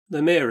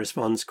 The mayor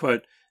responds,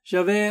 quote,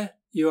 "Javert,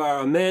 you are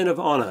a man of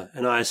honour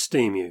and I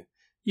esteem you.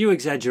 You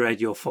exaggerate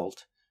your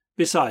fault.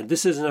 Besides,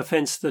 this is an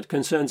offence that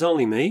concerns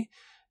only me.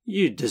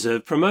 You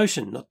deserve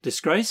promotion, not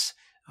disgrace.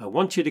 I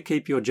want you to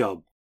keep your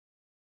job."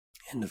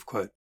 End of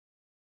quote.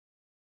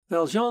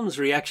 Valjean's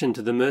reaction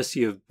to the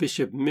mercy of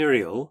Bishop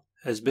Myriel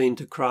has been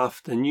to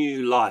craft a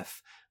new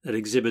life that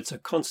exhibits a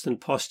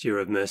constant posture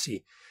of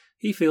mercy.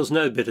 He feels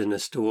no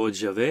bitterness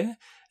towards Javert,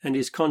 and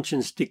his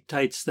conscience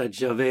dictates that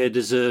Javert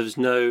deserves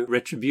no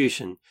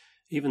retribution.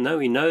 even though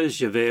he knows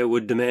Javert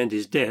would demand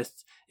his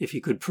death if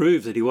he could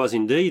prove that he was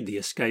indeed the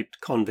escaped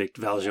convict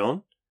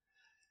Valjean.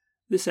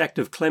 This act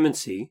of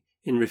clemency,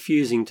 in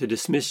refusing to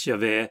dismiss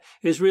Javert,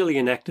 is really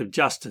an act of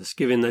justice,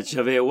 given that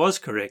Javert was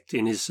correct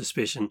in his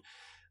suspicion,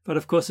 but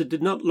of course it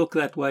did not look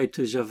that way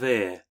to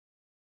Javert.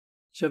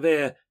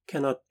 Javert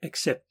cannot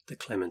accept the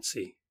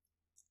clemency.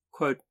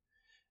 Quote,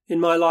 "In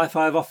my life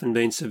I have often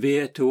been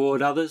severe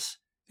toward others.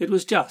 It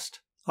was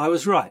just. I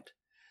was right.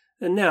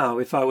 And now,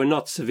 if I were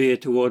not severe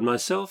toward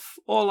myself,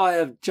 all I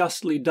have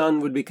justly done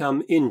would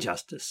become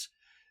injustice.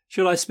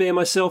 Should I spare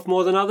myself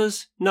more than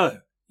others?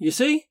 No. You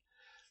see?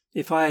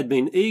 If I had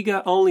been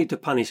eager only to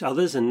punish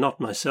others and not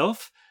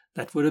myself,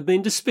 that would have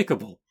been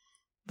despicable.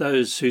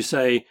 Those who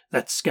say,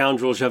 'That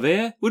scoundrel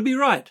Javert,' would be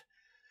right.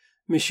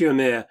 Monsieur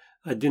Maire,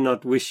 I do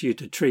not wish you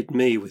to treat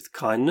me with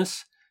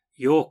kindness.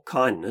 Your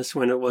kindness,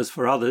 when it was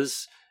for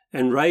others,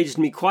 enraged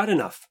me quite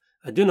enough.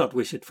 I do not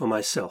wish it for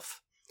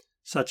myself.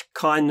 Such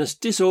kindness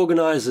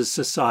disorganizes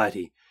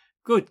society.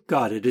 Good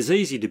God, it is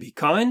easy to be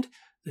kind.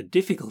 The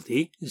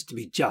difficulty is to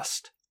be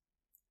just."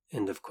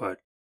 End of quote.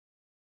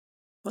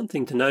 One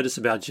thing to notice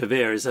about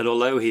Javert is that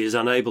although he is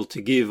unable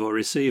to give or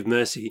receive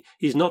mercy,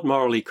 he is not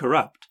morally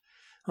corrupt.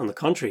 On the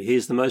contrary, he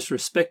is the most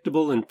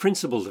respectable and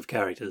principled of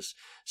characters,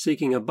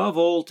 seeking above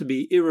all to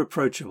be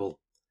irreproachable.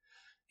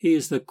 He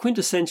is the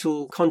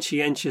quintessential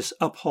conscientious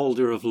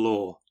upholder of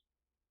law.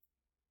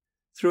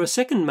 Through a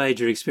second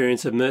major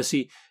experience of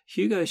mercy,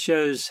 Hugo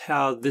shows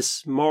how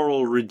this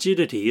moral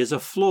rigidity is a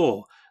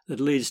flaw that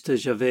leads to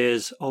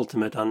Javert's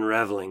ultimate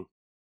unravelling.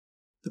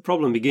 The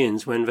problem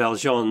begins when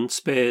Valjean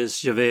spares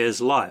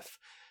Javert's life.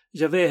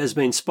 Javert has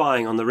been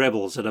spying on the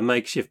rebels at a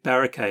makeshift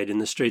barricade in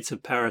the streets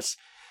of Paris.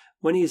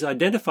 When he is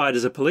identified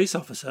as a police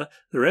officer,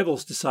 the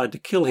rebels decide to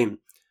kill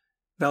him.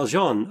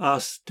 Valjean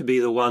asks to be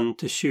the one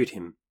to shoot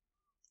him.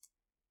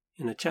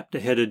 In a chapter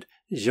headed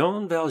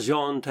 "Jean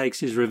Valjean Takes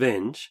His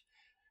Revenge,"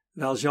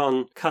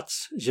 Valjean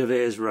cuts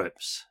Javert's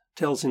ropes,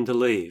 tells him to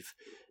leave,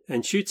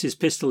 and shoots his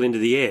pistol into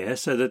the air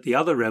so that the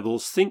other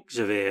rebels think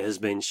Javert has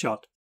been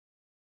shot.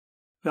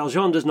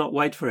 Valjean does not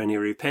wait for any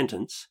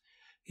repentance.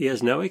 He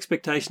has no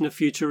expectation of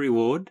future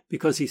reward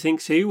because he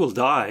thinks he will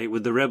die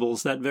with the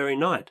rebels that very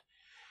night.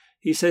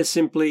 He says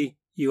simply,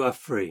 "You are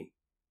free."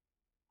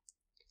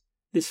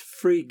 This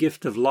free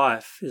gift of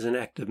life is an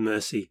act of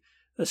mercy,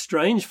 a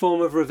strange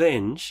form of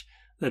revenge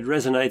that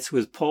resonates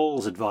with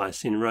Paul's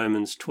advice in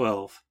Romans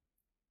 12.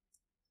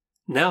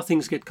 Now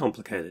things get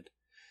complicated.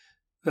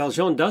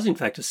 Valjean does in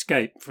fact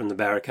escape from the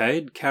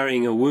barricade,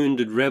 carrying a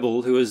wounded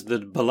rebel who is the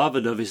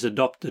beloved of his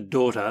adopted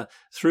daughter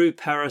through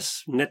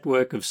Paris'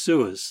 network of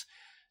sewers.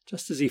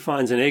 Just as he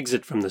finds an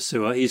exit from the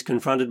sewer, he is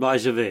confronted by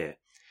Javert.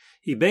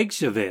 He begs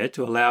Javert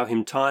to allow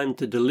him time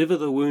to deliver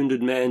the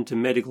wounded man to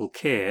medical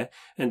care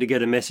and to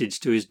get a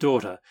message to his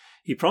daughter.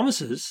 He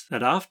promises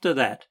that after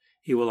that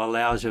he will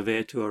allow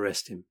Javert to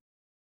arrest him.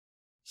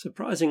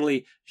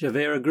 Surprisingly,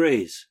 Javert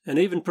agrees and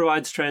even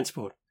provides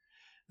transport.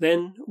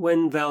 Then,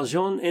 when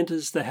Valjean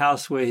enters the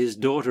house where his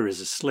daughter is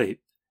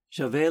asleep,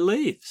 Javert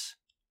leaves.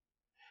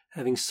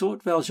 Having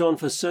sought Valjean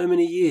for so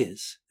many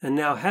years, and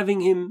now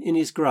having him in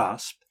his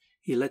grasp,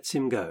 he lets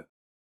him go.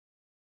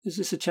 Is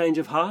this a change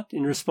of heart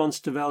in response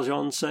to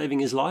Valjean saving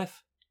his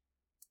life?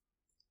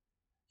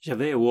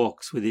 Javert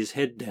walks with his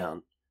head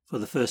down for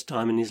the first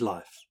time in his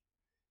life.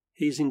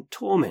 He is in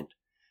torment,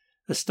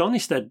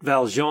 astonished that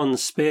Valjean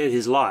spared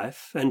his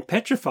life, and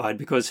petrified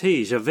because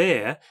he,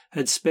 Javert,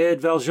 had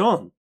spared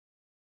Valjean.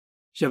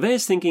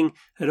 Javert's thinking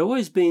had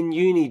always been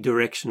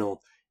unidirectional.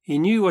 He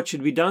knew what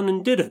should be done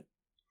and did it.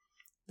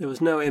 There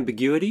was no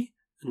ambiguity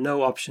and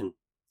no option.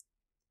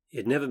 He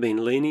had never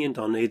been lenient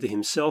on either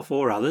himself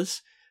or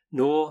others,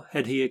 nor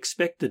had he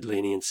expected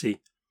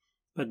leniency.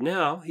 But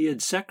now he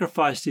had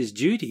sacrificed his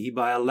duty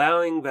by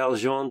allowing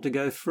Valjean to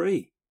go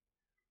free.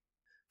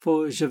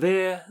 For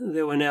Javert,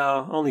 there were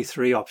now only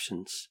three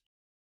options.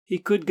 He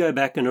could go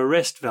back and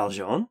arrest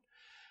Valjean,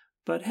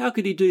 but how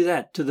could he do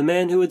that to the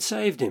man who had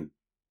saved him?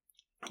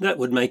 That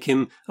would make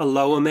him a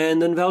lower man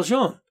than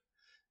Valjean.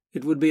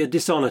 It would be a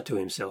dishonour to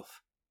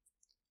himself.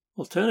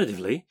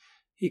 Alternatively,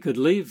 he could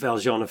leave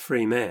Valjean a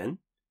free man,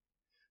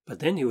 but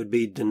then he would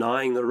be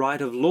denying the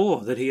right of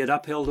law that he had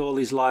upheld all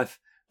his life.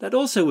 That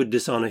also would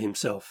dishonour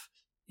himself.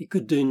 He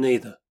could do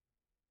neither.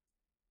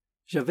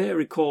 Javert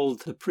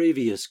recalled the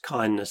previous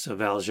kindness of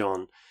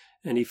Valjean,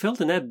 and he felt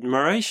an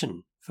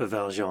admiration for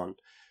Valjean.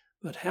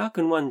 But how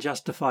can one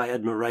justify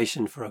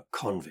admiration for a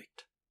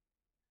convict?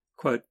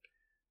 Quote,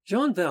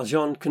 Jean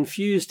Valjean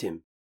confused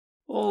him.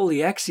 All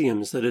the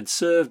axioms that had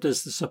served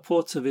as the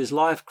supports of his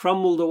life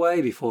crumbled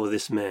away before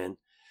this man.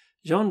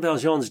 Jean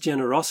Valjean's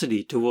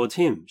generosity towards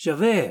him,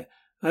 Javert,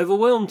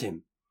 overwhelmed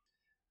him.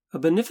 A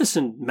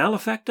beneficent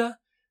malefactor,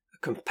 a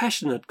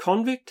compassionate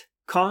convict,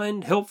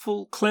 kind,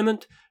 helpful,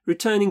 clement,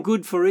 returning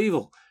good for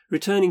evil,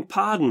 returning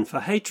pardon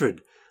for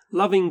hatred,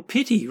 loving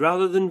pity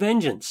rather than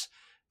vengeance,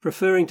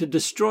 preferring to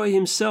destroy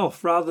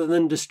himself rather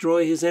than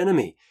destroy his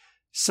enemy,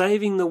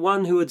 saving the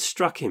one who had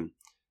struck him,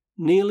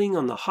 kneeling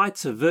on the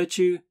heights of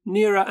virtue,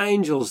 nearer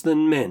angels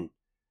than men.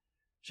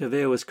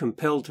 Javert was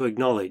compelled to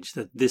acknowledge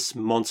that this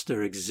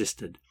monster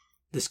existed.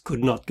 This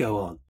could not go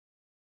on.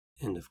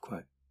 End of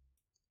quote.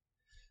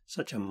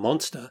 Such a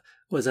monster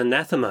was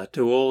anathema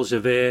to all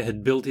Javert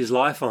had built his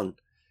life on.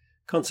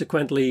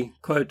 Consequently,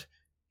 quote,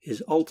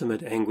 his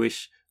ultimate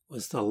anguish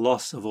was the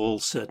loss of all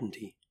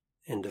certainty.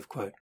 End of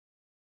quote.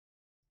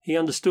 He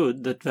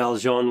understood that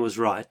Valjean was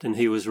right and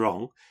he was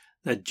wrong,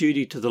 that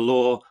duty to the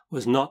law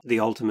was not the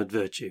ultimate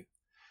virtue.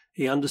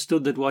 He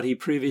understood that what he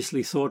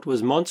previously thought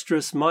was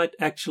monstrous might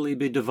actually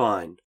be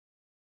divine.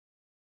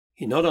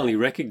 He not only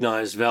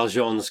recognized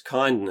Valjean's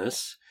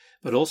kindness,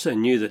 but also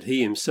knew that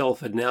he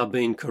himself had now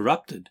been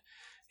corrupted.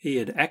 He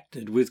had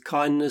acted with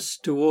kindness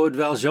toward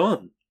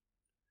Valjean.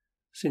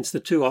 Since the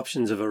two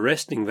options of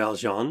arresting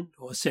Valjean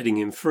or setting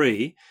him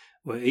free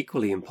were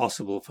equally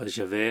impossible for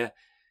Javert,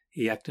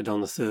 he acted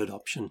on the third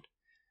option.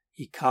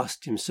 He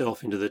cast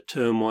himself into the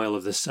turmoil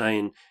of the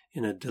Seine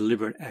in a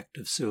deliberate act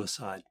of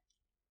suicide.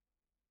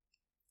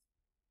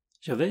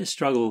 Javert's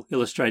struggle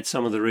illustrates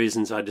some of the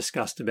reasons I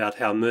discussed about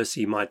how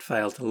mercy might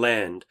fail to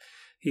land.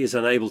 He is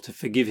unable to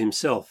forgive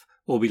himself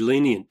or be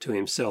lenient to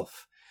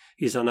himself.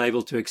 He is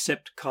unable to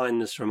accept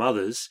kindness from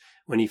others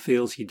when he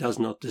feels he does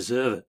not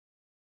deserve it.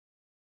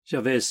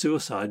 Javert's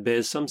suicide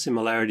bears some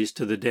similarities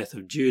to the death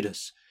of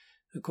Judas.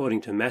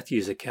 According to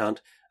Matthew's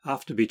account,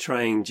 after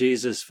betraying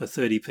Jesus for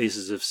 30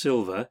 pieces of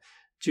silver,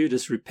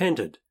 Judas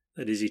repented,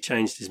 that is, he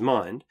changed his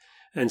mind,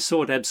 and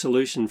sought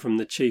absolution from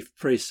the chief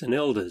priests and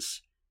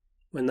elders.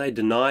 When they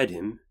denied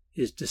him,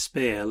 his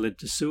despair led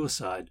to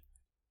suicide.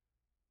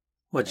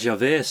 What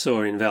Javert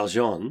saw in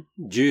Valjean,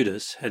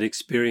 Judas had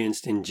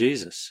experienced in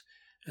Jesus,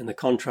 and the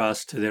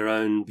contrast to their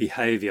own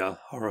behaviour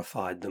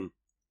horrified them.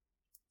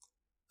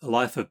 The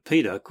life of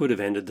Peter could have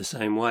ended the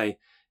same way.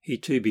 He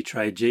too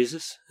betrayed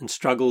Jesus and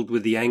struggled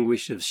with the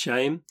anguish of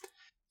shame.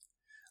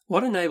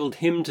 What enabled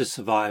him to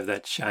survive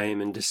that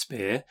shame and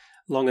despair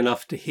long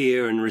enough to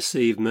hear and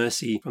receive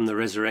mercy from the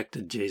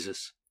resurrected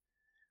Jesus?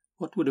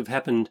 What would have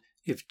happened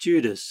if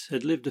Judas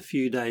had lived a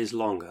few days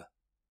longer?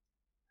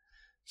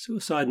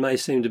 Suicide may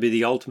seem to be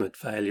the ultimate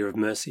failure of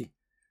mercy,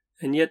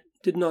 and yet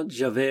did not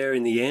Javert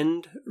in the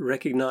end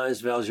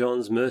recognize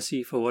Valjean's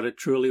mercy for what it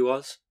truly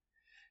was?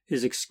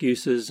 His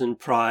excuses and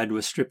pride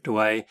were stripped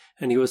away,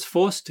 and he was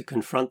forced to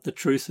confront the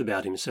truth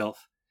about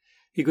himself.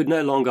 He could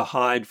no longer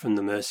hide from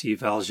the mercy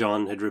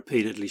Valjean had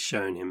repeatedly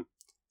shown him.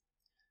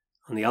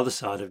 On the other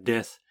side of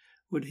death,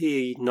 would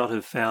he not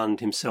have found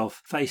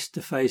himself face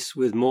to face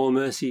with more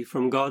mercy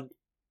from God?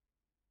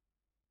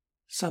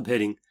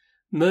 Subheading: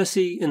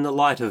 Mercy in the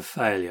Light of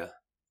Failure.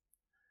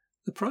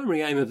 The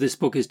primary aim of this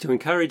book is to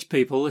encourage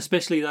people,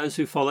 especially those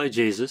who follow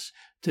Jesus,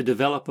 to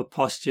develop a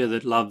posture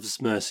that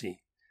loves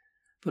mercy.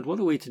 But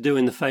what are we to do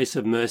in the face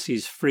of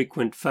mercy's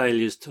frequent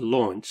failures to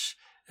launch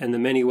and the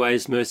many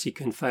ways mercy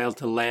can fail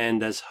to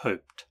land as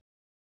hoped?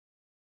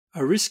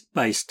 A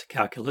risk-based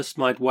calculus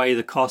might weigh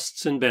the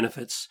costs and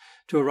benefits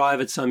to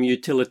arrive at some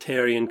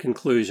utilitarian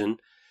conclusion.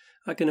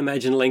 I can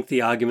imagine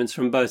lengthy arguments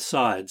from both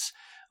sides.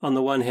 On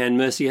the one hand,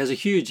 mercy has a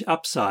huge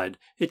upside.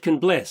 It can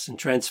bless and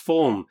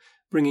transform,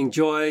 bringing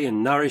joy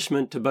and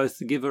nourishment to both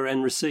the giver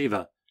and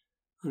receiver.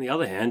 On the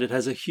other hand, it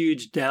has a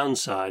huge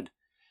downside.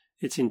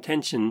 Its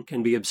intention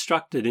can be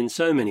obstructed in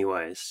so many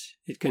ways.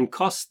 It can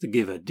cost the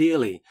giver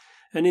dearly,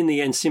 and in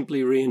the end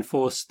simply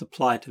reinforce the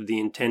plight of the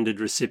intended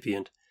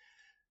recipient.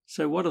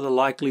 So what are the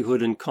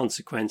likelihood and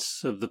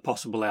consequence of the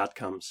possible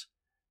outcomes?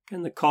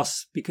 Can the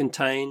costs be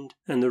contained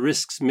and the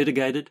risks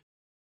mitigated?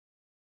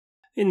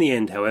 In the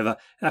end, however,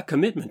 our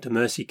commitment to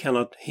mercy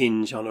cannot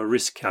hinge on a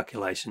risk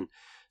calculation.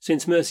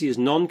 Since mercy is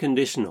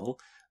non-conditional,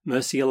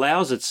 mercy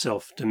allows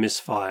itself to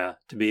misfire,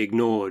 to be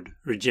ignored,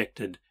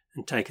 rejected,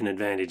 and taken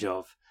advantage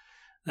of.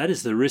 That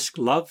is the risk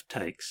love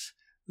takes,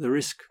 the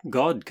risk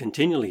God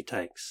continually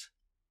takes.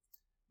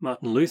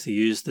 Martin Luther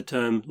used the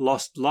term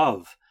lost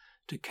love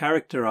to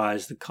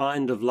characterize the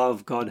kind of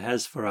love God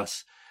has for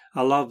us,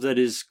 a love that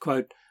is,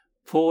 quote,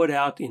 poured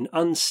out in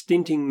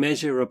unstinting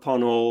measure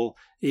upon all,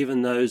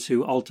 even those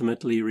who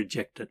ultimately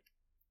reject it.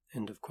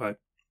 End of quote.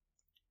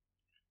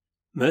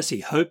 Mercy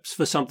hopes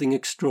for something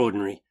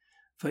extraordinary,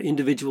 for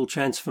individual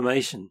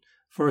transformation,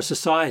 for a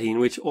society in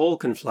which all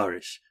can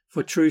flourish,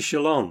 for true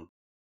shalom.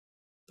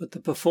 But the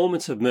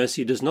performance of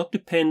mercy does not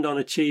depend on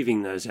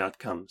achieving those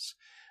outcomes.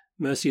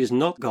 Mercy is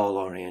not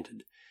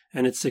goal-oriented,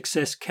 and its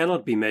success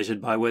cannot be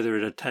measured by whether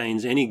it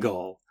attains any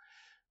goal.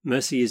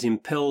 Mercy is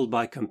impelled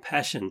by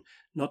compassion,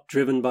 not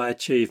driven by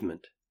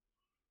achievement.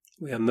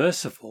 We are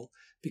merciful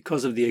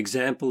because of the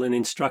example and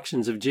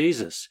instructions of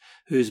Jesus,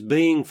 whose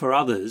being for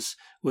others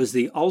was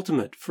the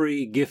ultimate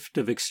free gift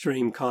of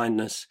extreme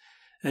kindness,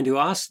 and who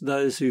asked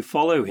those who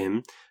follow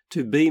him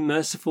to be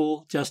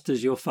merciful just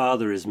as your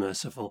Father is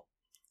merciful.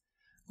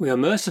 We are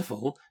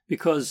merciful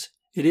because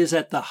it is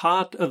at the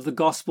heart of the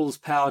gospel's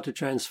power to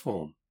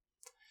transform.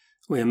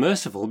 We are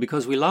merciful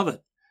because we love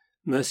it.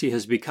 Mercy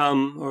has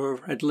become,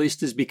 or at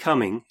least is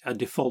becoming, our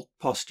default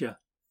posture.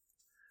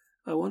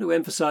 I want to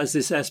emphasize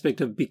this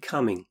aspect of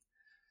becoming.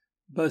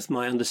 Both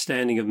my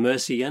understanding of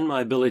mercy and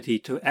my ability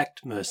to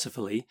act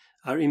mercifully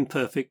are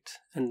imperfect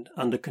and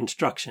under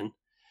construction.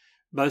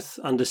 Both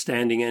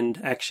understanding and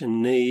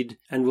action need,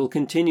 and will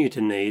continue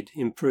to need,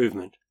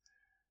 improvement.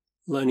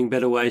 Learning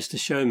better ways to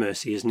show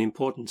mercy is an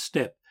important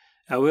step.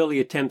 Our early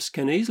attempts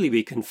can easily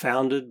be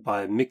confounded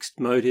by mixed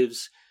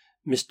motives,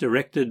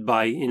 misdirected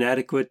by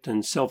inadequate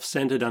and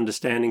self-centered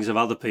understandings of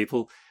other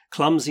people,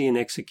 clumsy in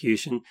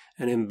execution,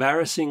 and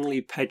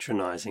embarrassingly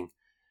patronizing.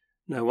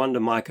 No wonder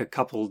Micah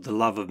coupled the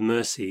love of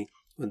mercy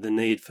with the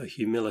need for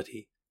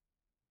humility.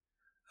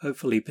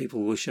 Hopefully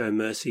people will show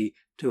mercy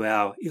to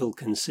our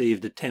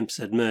ill-conceived attempts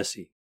at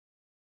mercy.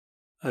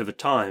 Over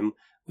time,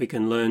 we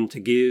can learn to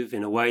give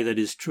in a way that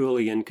is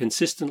truly and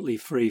consistently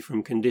free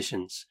from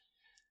conditions.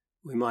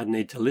 We might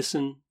need to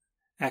listen,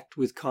 act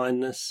with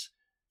kindness,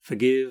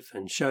 forgive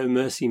and show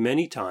mercy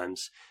many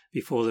times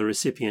before the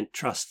recipient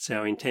trusts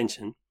our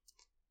intention.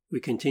 We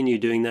continue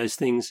doing those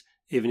things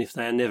even if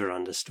they are never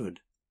understood.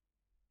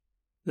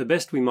 The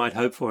best we might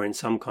hope for in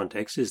some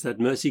contexts is that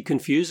mercy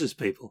confuses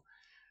people.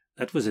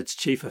 That was its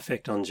chief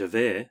effect on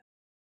Javert.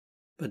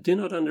 But do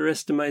not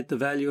underestimate the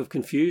value of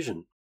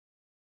confusion.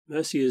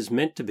 Mercy is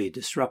meant to be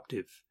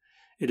disruptive.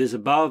 It is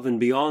above and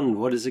beyond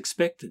what is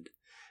expected.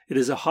 It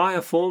is a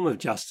higher form of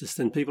justice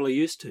than people are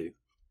used to.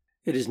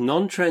 It is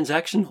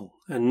non-transactional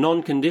and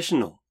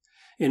non-conditional.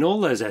 In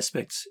all those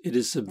aspects, it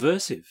is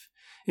subversive,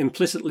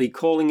 implicitly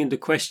calling into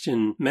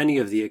question many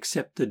of the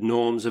accepted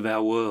norms of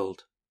our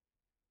world.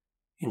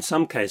 In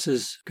some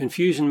cases,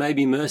 confusion may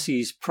be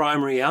mercy's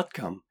primary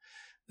outcome.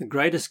 The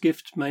greatest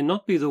gift may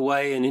not be the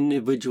way an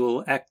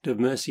individual act of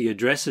mercy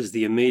addresses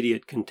the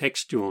immediate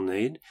contextual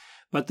need,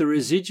 but the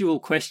residual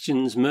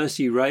questions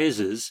mercy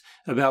raises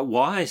about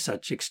why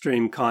such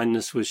extreme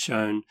kindness was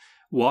shown,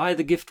 why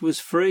the gift was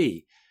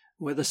free,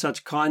 whether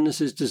such kindness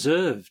is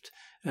deserved,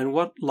 and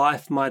what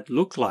life might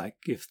look like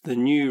if the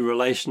new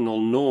relational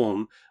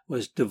norm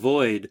was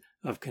devoid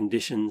of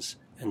conditions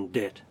and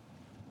debt.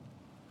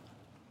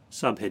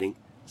 Subheading: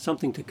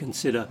 Something to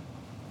consider.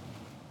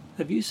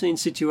 Have you seen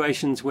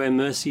situations where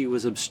mercy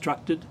was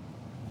obstructed?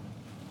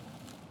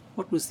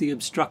 What was the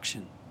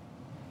obstruction?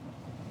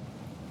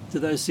 Do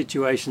those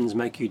situations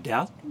make you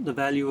doubt the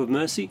value of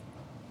mercy?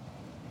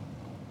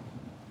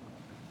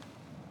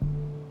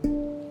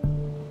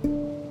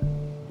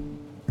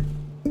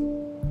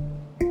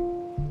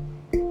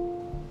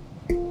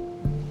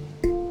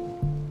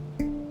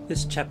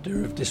 This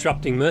chapter of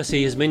Disrupting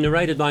Mercy has been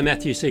narrated by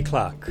Matthew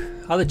Clarke.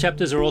 Other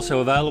chapters are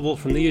also available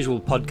from the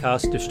usual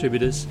podcast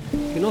distributors.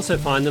 You can also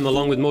find them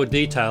along with more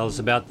details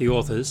about the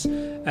authors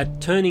at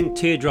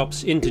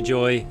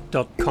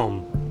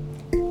turningteardropsintojoy.com.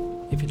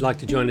 If you'd like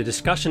to join a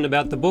discussion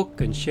about the book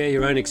and share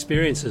your own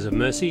experiences of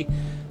mercy,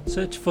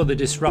 search for the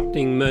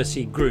Disrupting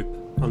Mercy group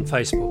on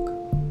Facebook.